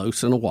this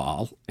close in a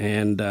while,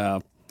 and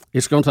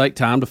it's going to take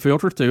time to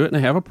filter through it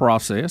and have a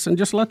process, and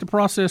just let the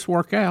process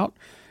work out,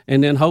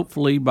 and then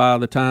hopefully by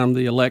the time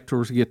the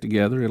electors get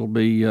together, it'll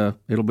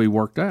be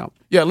worked out.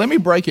 Yeah, let me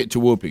break it to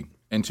Whoopi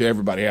and to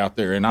everybody out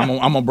there, and I'm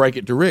gonna break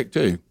it to Rick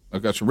too.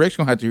 Okay, so Rick's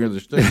gonna have to hear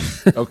this too.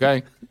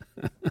 Okay,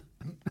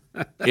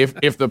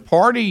 if the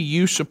party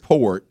you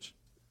support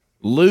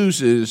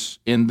loses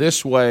in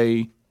this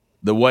way,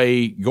 the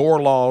way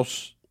Gore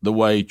lost, the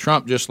way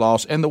Trump just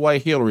lost, and the way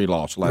Hillary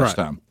lost last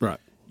time,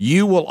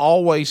 you will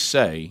always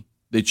say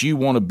that you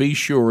want to be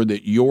sure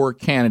that your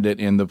candidate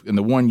and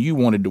the one you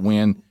wanted to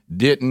win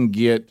didn't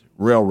get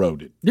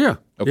railroaded. Yeah.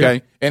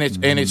 Okay. Yeah.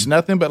 And it's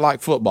nothing but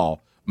like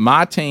football.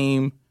 My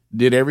team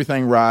did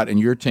everything right, and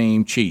your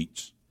team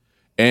cheats,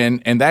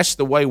 and that's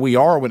the way we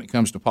are when it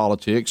comes to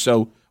politics.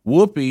 So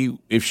Whoopi,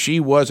 if she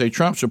was a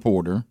Trump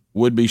supporter,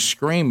 would be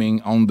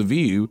screaming on The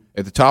View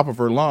at the top of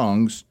her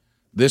lungs,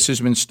 this has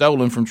been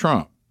stolen from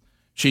Trump.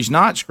 She's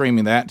not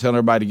screaming that, telling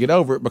everybody to get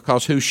over it,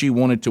 because who she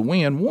wanted to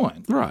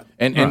won. Right.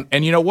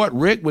 And you know what?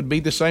 Rick would be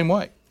the same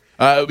way.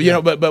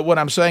 But what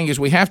I'm saying is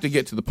we have to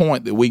get to the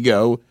point that we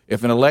go,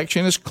 if an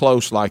election is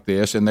close like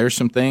this and there's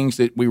some things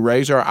that we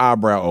raise our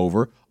eyebrow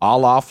over, a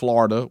la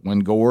Florida when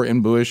Gore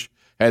and Bush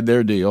had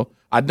their deal,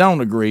 I don't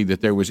agree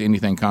that there was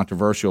anything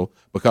controversial,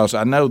 because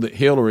I know that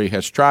Hillary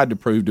has tried to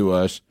prove to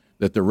us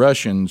that the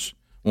Russians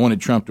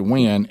wanted Trump to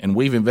win, and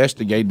we've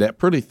investigated that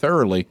pretty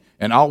thoroughly,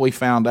 and all we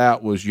found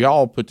out was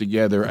y'all put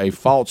together a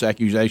false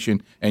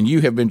accusation, and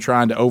you have been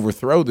trying to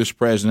overthrow this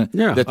president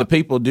that the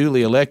people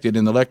duly elected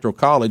in the Electoral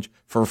College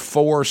for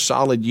 4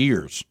 solid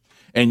years.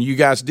 And you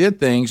guys did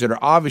things that are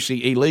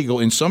obviously illegal,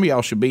 and some of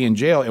y'all should be in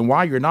jail, and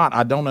why you're not,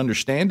 I don't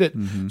understand it.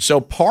 Mm-hmm. So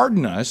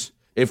pardon us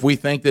if we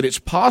think that it's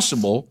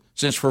possible,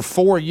 since for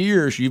 4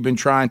 years you've been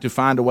trying to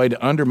find a way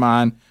to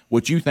undermine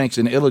what you think is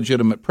an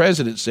illegitimate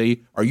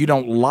presidency, or you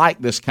don't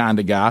like this kind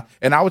of guy.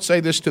 And I would say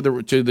this to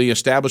the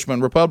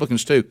establishment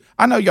Republicans too.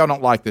 I know y'all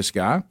don't like this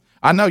guy.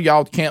 I know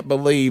y'all can't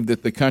believe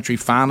that the country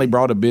finally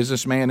brought a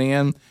businessman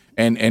in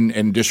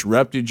and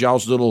disrupted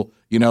y'all's little,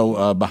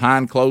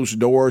 behind closed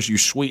doors, your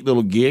sweet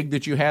little gig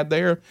that you had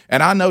there.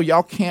 And I know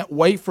y'all can't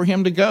wait for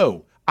him to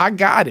go. I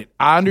got it.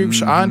 I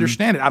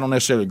understand it. I don't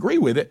necessarily agree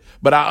with it,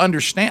 but I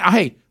understand.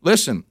 Hey,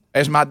 listen,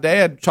 as my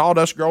dad taught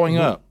us growing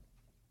up,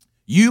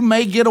 you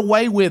may get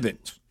away with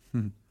it,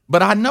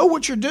 but I know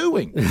what you're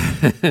doing.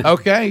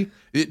 Okay?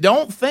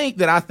 Don't think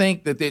that I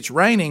think that it's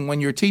raining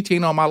when you're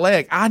TTing on my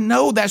leg. I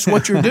know that's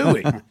what you're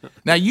doing.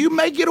 Now, you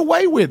may get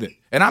away with it.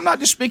 And I'm not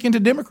just speaking to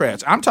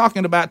Democrats. I'm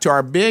talking about to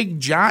our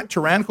big, giant,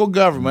 tyrannical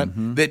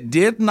government that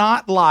did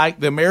not like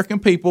the American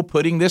people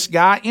putting this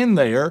guy in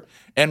there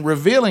and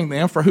revealing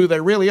them for who they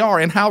really are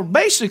and how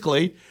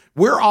basically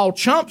we're all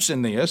chumps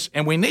in this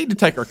and we need to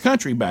take our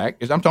country back.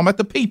 I'm talking about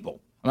the people.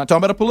 I'm not talking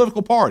about a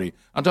political party.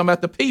 I'm talking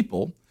about the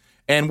people.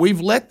 And we've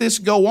let this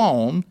go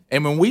on.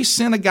 And when we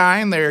sent a guy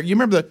in there,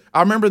 I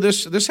remember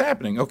this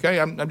happening. Okay,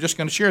 I'm just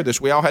going to share this.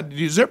 We all had to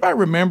do. Does everybody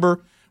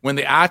remember when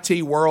the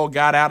IT world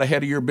got out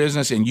ahead of your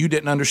business and you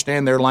didn't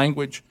understand their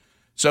language?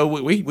 So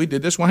we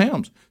did this with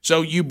Helms.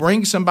 So you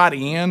bring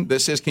somebody in that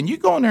says, can you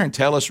go in there and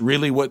tell us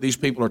really what these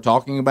people are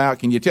talking about?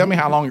 Can you tell me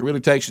how long it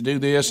really takes to do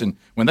this? And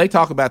when they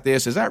talk about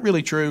this, is that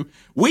really true?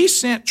 We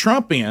sent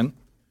Trump in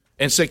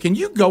and said, can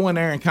you go in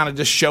there and kind of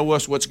just show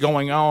us what's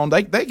going on?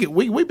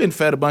 We've been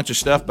fed a bunch of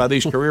stuff by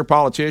these career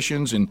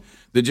politicians and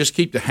that just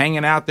keep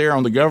hanging out there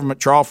on the government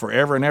trawl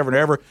forever and ever and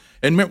ever.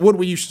 And what do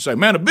we used to say?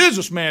 Man, a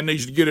businessman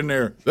needs to get in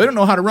there. They don't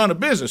know how to run a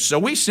business. So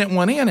we sent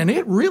one in, and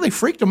it really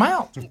freaked them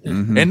out.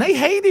 And they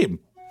hate him.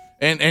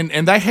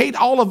 And they hate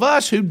all of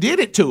us who did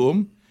it to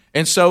them.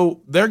 And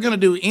so they're going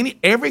to do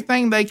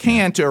everything they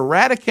can to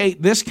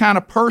eradicate this kind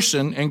of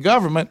person in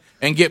government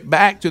and get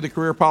back to the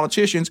career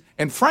politicians.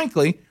 And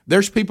frankly,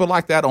 there's people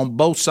like that on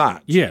both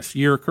sides. Yes,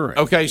 you're correct.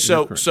 Okay,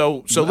 so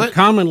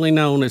commonly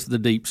known as the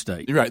deep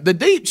state. Right. The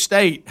deep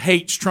state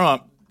hates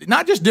Trump,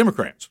 not just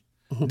Democrats.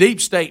 Deep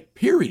state,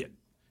 period.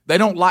 They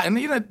don't like,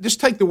 and just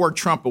take the word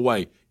Trump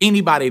away.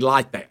 Anybody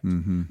like that?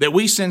 That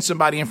we send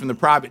somebody in from the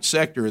private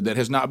sector that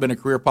has not been a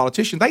career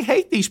politician, they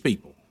hate these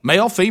people.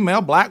 Male,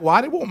 female, black,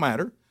 white, it won't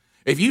matter.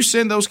 If you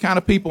send those kind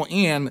of people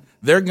in,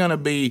 there's going to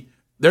be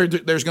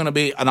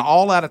an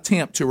all-out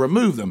attempt to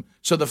remove them.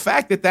 So the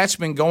fact that that's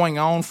been going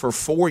on for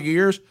 4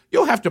 years,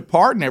 you'll have to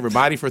pardon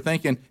everybody for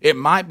thinking it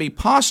might be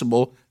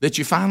possible that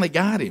you finally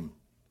got him.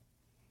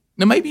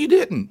 Now, maybe you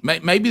didn't.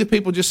 Maybe the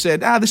people just said,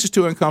 this is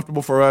too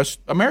uncomfortable for us.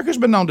 America's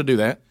been known to do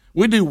that.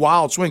 We do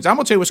wild swings. I'm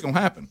going to tell you what's going to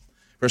happen.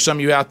 For some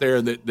of you out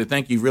there that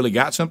think you've really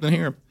got something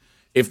here,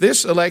 if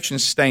this election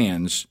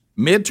stands,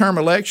 midterm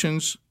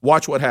elections,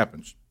 watch what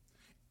happens.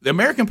 The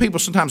American people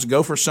sometimes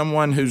go for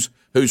someone who's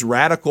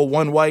radical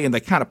one way, and they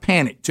kind of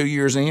panic 2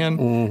 years in,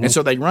 and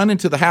so they run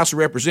into the House of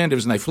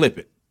Representatives and they flip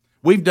it.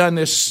 We've done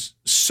this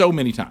so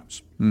many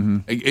times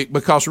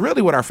because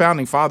really what our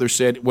founding fathers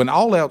said: when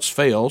all else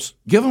fails,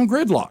 give them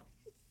gridlock.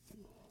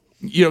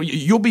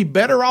 You'll be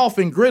better off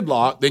in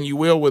gridlock than you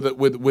will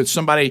with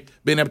somebody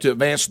being able to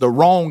advance the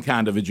wrong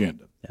kind of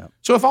agenda. Yep.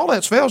 So if all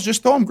else fails,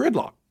 just throw them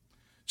gridlock.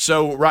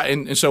 So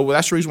and so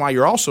that's the reason why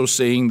you're also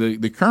seeing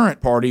the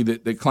current party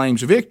that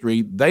claims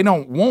victory. They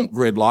don't want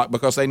gridlock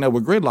because they know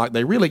with gridlock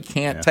they really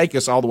can't take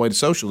us all the way to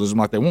socialism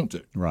like they want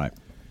to. Right.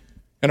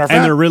 And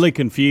they're really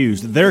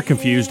confused. They're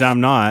confused.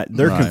 I'm not.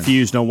 They're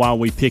confused on why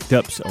we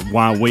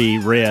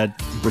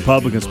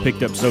Republicans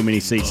picked up so many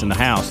seats in the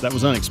House. That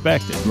was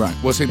unexpected. Right.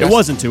 Well, see, it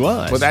wasn't to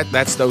us. Well,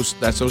 that's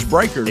those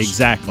breakers.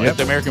 Exactly. That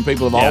the American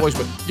people have always.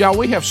 But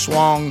we have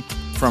swung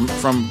from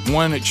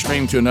one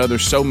extreme to another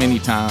so many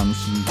times.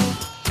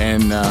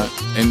 And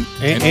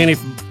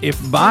if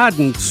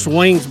Biden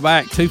swings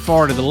back too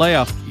far to the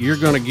left, you're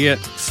going to get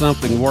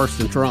something worse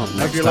than Trump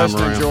next time around. Hope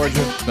you're listening,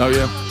 Georgia. Oh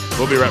yeah.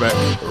 We'll be right back.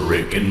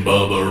 Rick and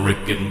Bubba,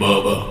 Rick and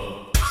Bubba.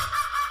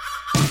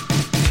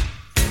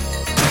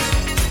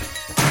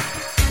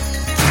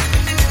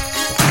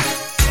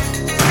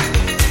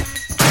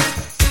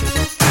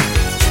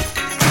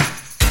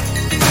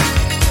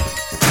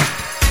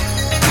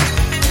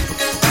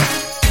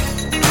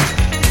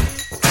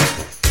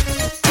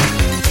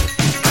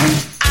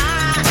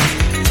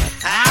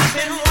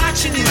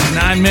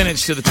 9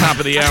 minutes to the top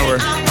of the hour.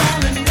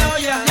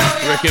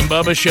 Rick and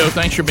Bubba Show.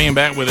 Thanks for being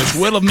back with us.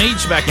 Will of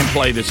Meat's back in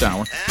play this hour.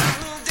 All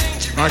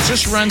right,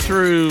 just run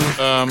through.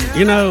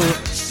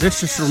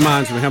 This just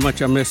reminds me how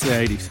much I miss the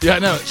 80s. Yeah, I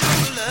know.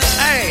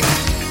 Hey,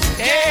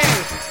 hey,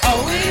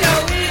 oh,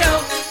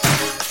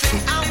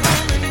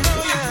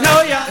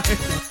 no, yeah.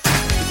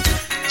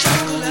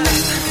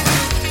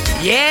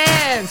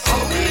 Yes.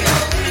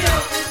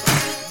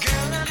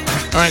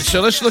 All right,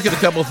 so let's look at a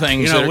couple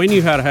things. We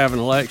knew how to have an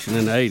election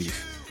in the 80s.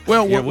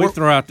 Well, we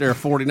throw out there a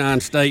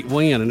 49-state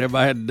win, and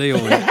everybody had to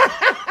deal with it.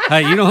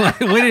 Hey,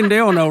 we didn't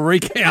deal with no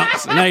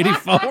recounts in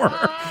 '84.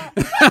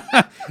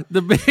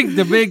 The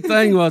big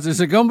thing was, is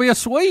it going to be a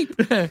sweep?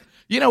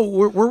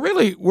 We're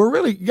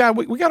really, God,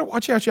 we got to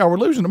watch out, y'all. We're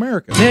losing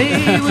America.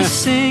 They were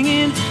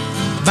singing,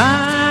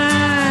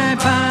 bye,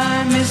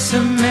 bye, Miss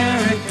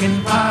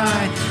American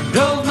Pie.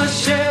 Drove my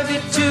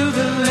Chevy to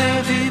the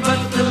levee,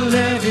 but the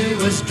levee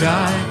was dry.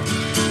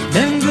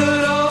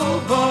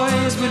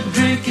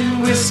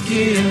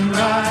 feeling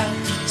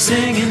right,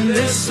 singing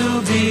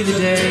this'll be the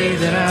day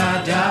that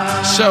I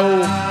die. So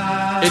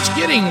it's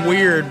getting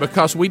weird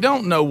because we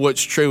don't know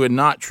what's true and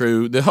not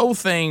true. The whole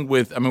thing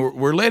with, I mean,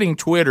 we're letting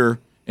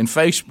Twitter and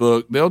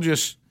Facebook,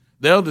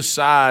 they'll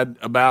decide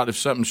about if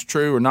something's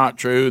true or not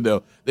true.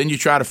 Then you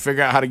try to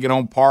figure out how to get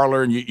on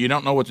Parler, and you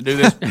don't know what to do.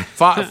 This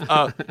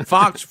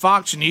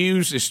Fox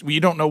News, you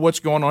don't know what's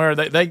going on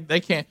there. They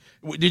can't.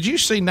 Did you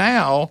see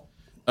now?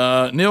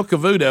 Neil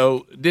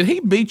Cavuto, did he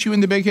beat you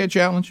in the Big Head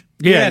Challenge?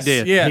 Yeah, he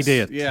did. Yes. He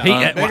did.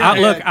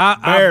 Yeah.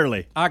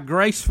 Barely. I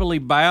gracefully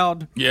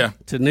bowed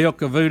to Neil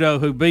Cavuto,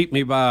 who beat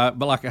me by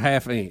like a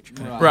half inch.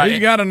 Right. He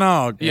got a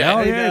nog.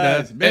 Yeah, he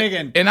does.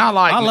 Big and I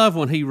love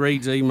when he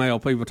reads email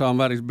people talking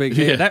about his big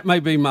head. Yeah. That may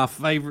be my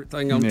favorite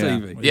thing on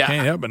TV. Well, you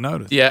can't help but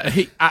notice. Yeah,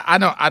 I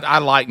know. I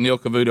like Neil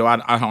Cavuto.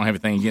 I don't have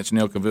anything against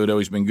Neil Cavuto.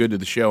 He's been good to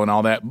the show and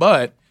all that.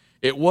 But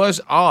it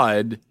was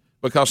odd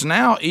because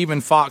now even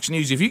Fox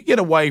News, if you get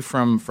away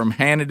from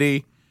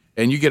Hannity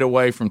and you get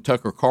away from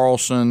Tucker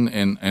Carlson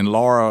and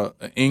Laura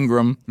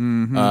Ingraham,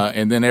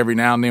 and then every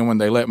now and then when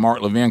they let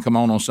Mark Levin come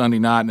on Sunday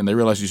night and they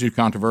realize he's too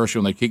controversial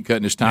and they keep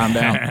cutting his time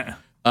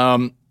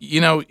down,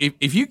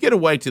 if you get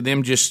away to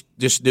them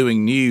just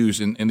doing news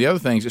and the other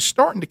things, it's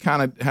starting to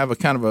kind of have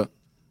a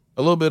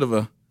little bit of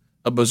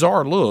a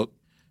bizarre look.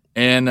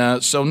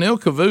 And so Neil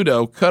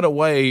Cavuto cut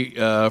away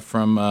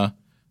from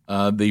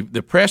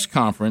the press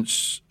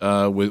conference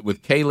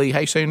with Kayleigh, how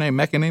you say her name,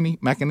 McEnany?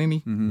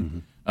 Mm-hmm.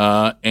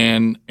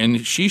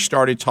 And she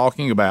started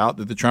talking about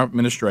that the Trump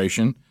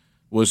administration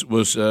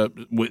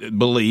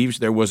believes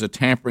there was a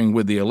tampering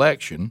with the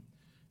election,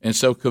 and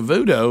so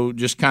Cavuto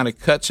just kind of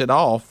cuts it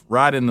off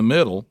right in the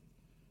middle,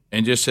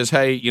 and just says,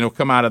 "Hey,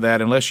 come out of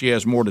that. Unless she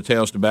has more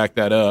details to back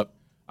that up,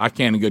 I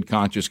can't, in good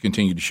conscience,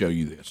 continue to show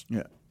you this."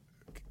 Yeah.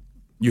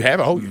 You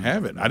have it. Oh, you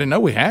have it. I didn't know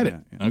we had it.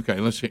 Okay,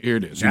 let's here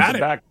it is. Got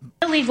it.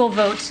 Illegal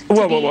vote.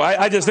 Well,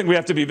 I just think we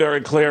have to be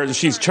very clear.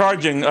 She's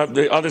charging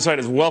the other side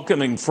is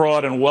welcoming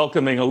fraud and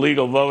welcoming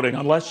illegal voting.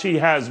 Unless she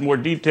has more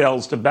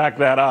details to back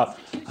that up,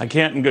 I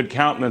can't in good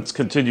countenance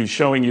continue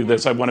showing you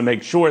this. I want to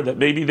make sure that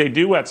maybe they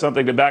do have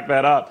something to back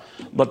that up,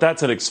 but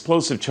that's an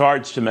explosive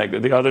charge to make,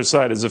 that the other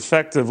side is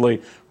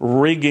effectively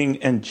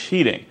rigging and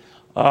cheating.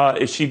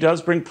 If she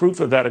does bring proof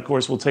of that, of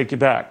course, we'll take you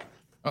back.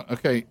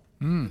 Okay,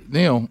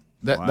 Neil.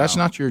 That's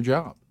not your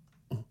job.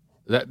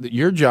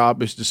 Your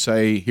job is to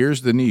say,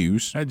 "Here's the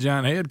news." That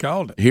John Head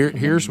called it.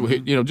 Here's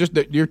just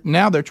that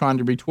now they're trying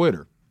to be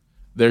Twitter.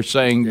 They're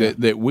saying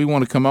that we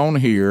want to come on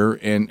here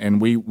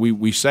and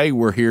we say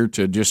we're here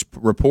to just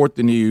report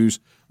the news,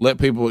 let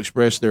people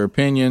express their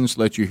opinions,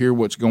 let you hear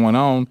what's going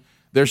on.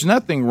 There's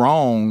nothing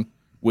wrong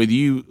with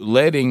you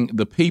letting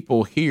the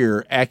people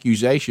hear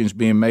accusations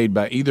being made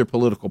by either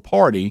political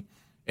party.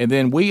 And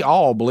then we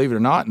all, believe it or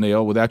not,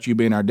 Neil, without you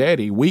being our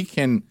daddy, we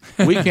can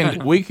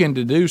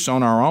deduce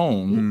on our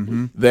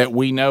own that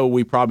we know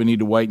we probably need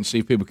to wait and see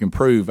if people can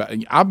prove.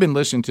 I've been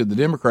listening to the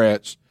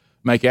Democrats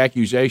make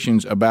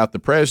accusations about the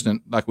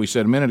president, like we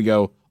said a minute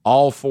ago,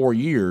 all 4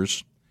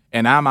 years.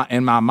 And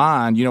in my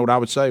mind, you know what I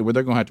would say? Well,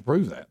 they're going to have to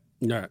prove that.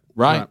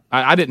 Right?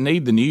 I didn't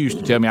need the news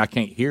to tell me I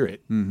can't hear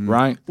it.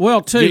 Right?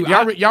 Well, too,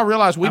 y'all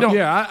realize we don't.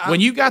 When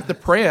you got the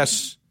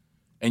press.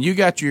 And you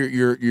got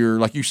your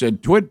like you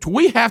said,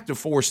 we have to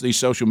force these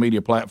social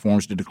media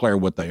platforms to declare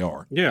what they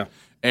are. Yeah.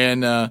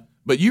 And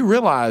but you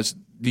realize,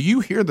 do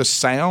you hear the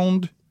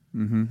sound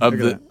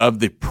of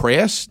the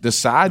press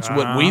decides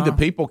what we the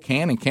people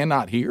can and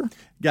cannot hear?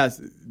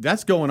 Guys,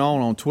 that's going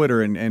on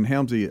Twitter, and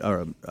Helmsy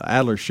or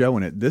Adler's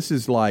showing it. This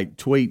is like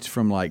tweets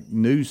from like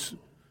news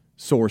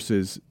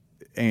sources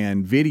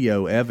and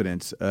video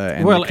evidence,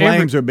 and the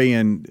claims are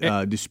being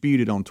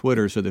disputed on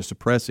Twitter, so they're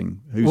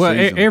suppressing who sees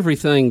them.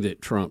 Everything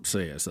that Trump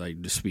says, they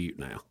dispute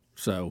now.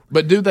 So,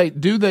 but do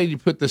they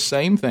put the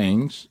same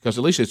things? Because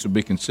at least it would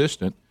be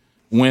consistent.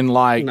 When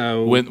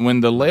when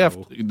the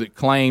left that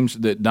claims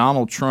that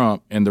Donald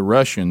Trump and the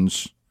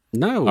Russians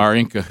are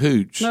in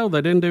cahoots. No,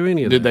 they didn't do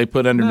any of that. Did they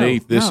put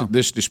underneath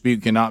this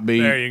dispute cannot be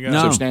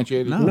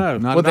substantiated? No,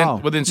 not at all.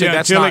 Well, then, see,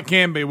 that's until not, it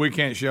can be, we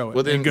can't show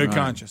it in good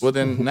conscience. Well,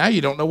 then now you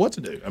don't know what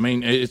to do. I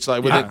mean, it's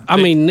like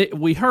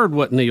we heard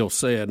what Neil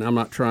said, and I'm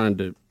not trying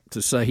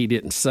to say he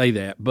didn't say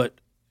that, but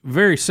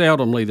very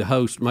seldomly the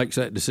host makes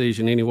that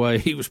decision anyway.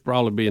 He was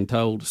probably being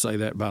told to say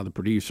that by the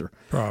producer.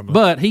 Probably.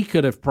 But he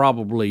could have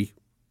probably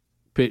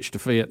pitched a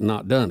fit and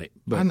not done it.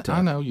 But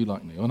I know you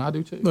like Neil, and I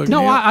do too. Look,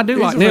 no, Neil, I do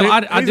like Neil.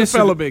 I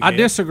I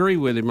disagree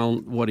with him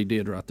on what he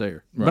did right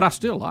there, but I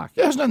still like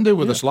him. It has nothing to do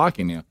with us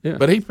liking him. Yeah.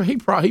 But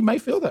he may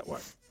feel that way.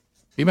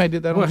 He may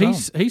did that. Well, on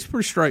his own. he's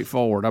pretty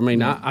straightforward. I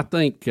mean, I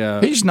think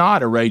he's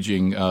not a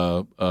raging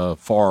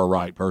far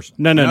right person.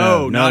 No,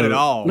 not at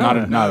all. Not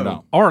at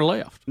all. Or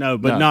left. No,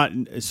 but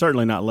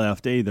certainly not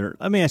left either.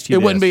 Let me ask you.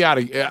 It wouldn't be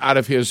out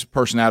of his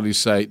personality to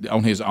say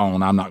on his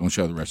own, I'm not going to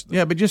show the rest of it.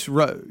 Yeah, but just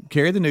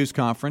carry the news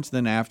conference.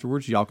 Then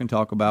afterwards, y'all can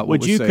talk about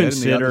what was said, and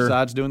the other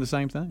side's doing the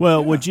same thing.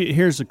 Well,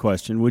 here's the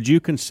question: would you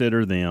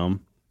consider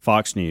them,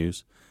 Fox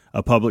News,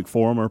 a public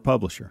forum or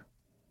publisher?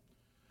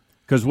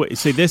 Because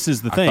see, this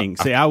is the thing.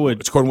 See, I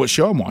would. It's according to what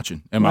show I'm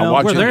watching. Am I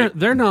watching? Well,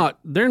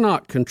 they're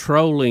not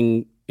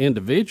controlling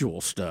individual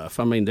stuff.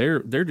 I mean,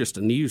 they're just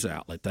a news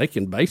outlet. They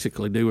can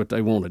basically do what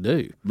they want to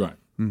do. Right.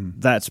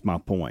 That's my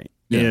point.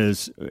 Yeah.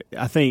 Is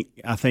I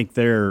think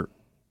they're,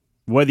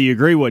 whether you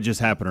agree what just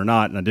happened or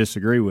not, and I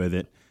disagree with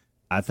it,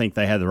 I think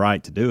they had the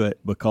right to do it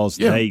because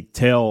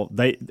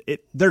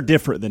they're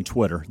different than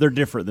Twitter. They're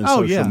different than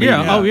social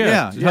media.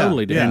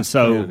 Totally different. And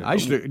so I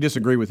just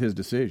disagree with his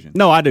decision.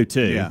 No, I do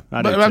too. Yeah.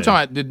 I do but I'm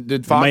talking about,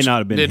 did Fox, may not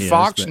have been his,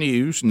 Fox but-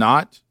 News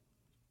not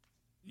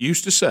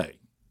used to say,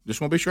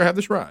 just want to be sure I have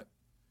this right,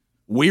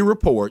 we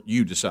report,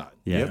 you decide.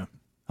 Yeah. Yep.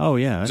 Oh,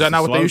 yeah. Is that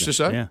not what they used to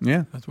say?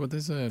 Yeah. That's what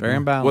they said. Fair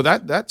and balanced. Well,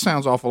 that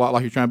sounds awful lot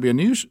like you're trying to be a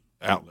news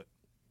outlet.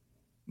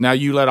 Now,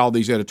 you let all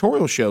these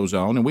editorial shows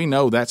on, and we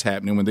know that's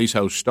happening when these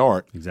hosts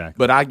start. Exactly.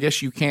 But I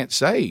guess you can't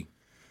say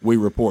we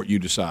report, you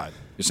decide.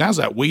 It sounds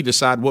like we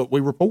decide what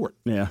we report.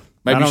 Yeah.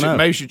 Maybe I don't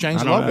know. you should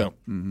change the logo.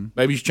 Mm-hmm.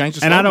 Maybe you should change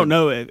the And slogan. I don't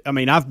know. I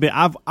mean,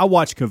 I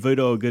watch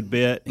Cavuto a good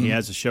bit. He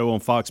has a show on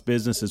Fox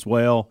Business as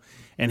well,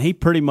 and he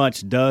pretty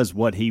much does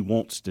what he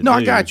wants to do. No,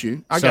 I got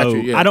you. I got you,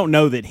 yeah. I don't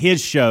know that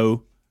his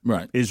show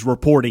right. is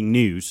reporting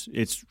news.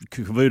 It's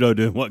Cavuto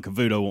doing what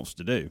Cavuto wants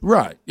to do.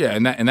 Right. Yeah,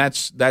 and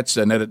that's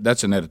an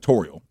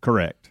editorial.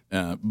 Correct.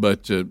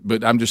 But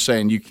I'm just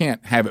saying you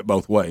can't have it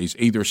both ways.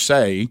 Either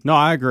say no,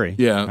 I agree.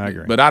 Yeah, I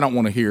agree. But I don't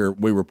want to hear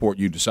we report,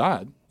 you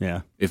decide.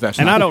 Yeah, if that's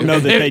and not I don't know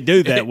that they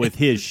do that with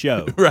his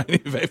show. Right.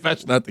 If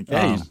that's not the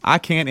case, I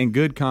can't, in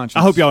good conscience.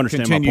 I hope you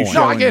understand my point.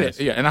 No, I get it.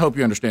 Yeah, and I hope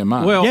you understand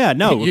mine. Well, yeah,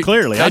 no,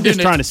 clearly, I'm just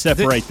trying to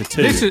separate the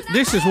two.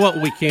 This is what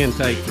we can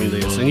take from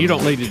this, and you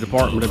don't need the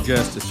Department of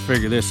Justice to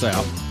figure this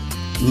out.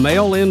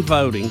 Mail-in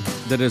voting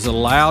that is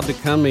allowed to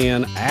come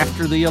in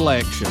after the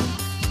election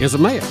is a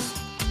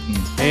mess,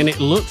 and it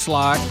looks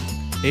like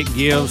it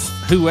gives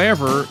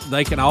whoever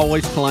they can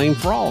always claim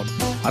fraud.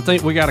 I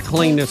think we got to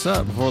clean this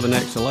up before the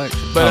next election.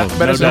 But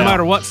no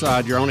matter what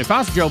side you're on, if I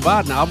was Joe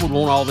Biden, I would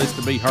want all this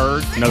to be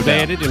heard,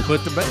 vetted, and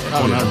put to bed.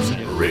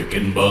 100%. Rick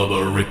and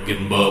Bubba, Rick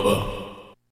and Bubba.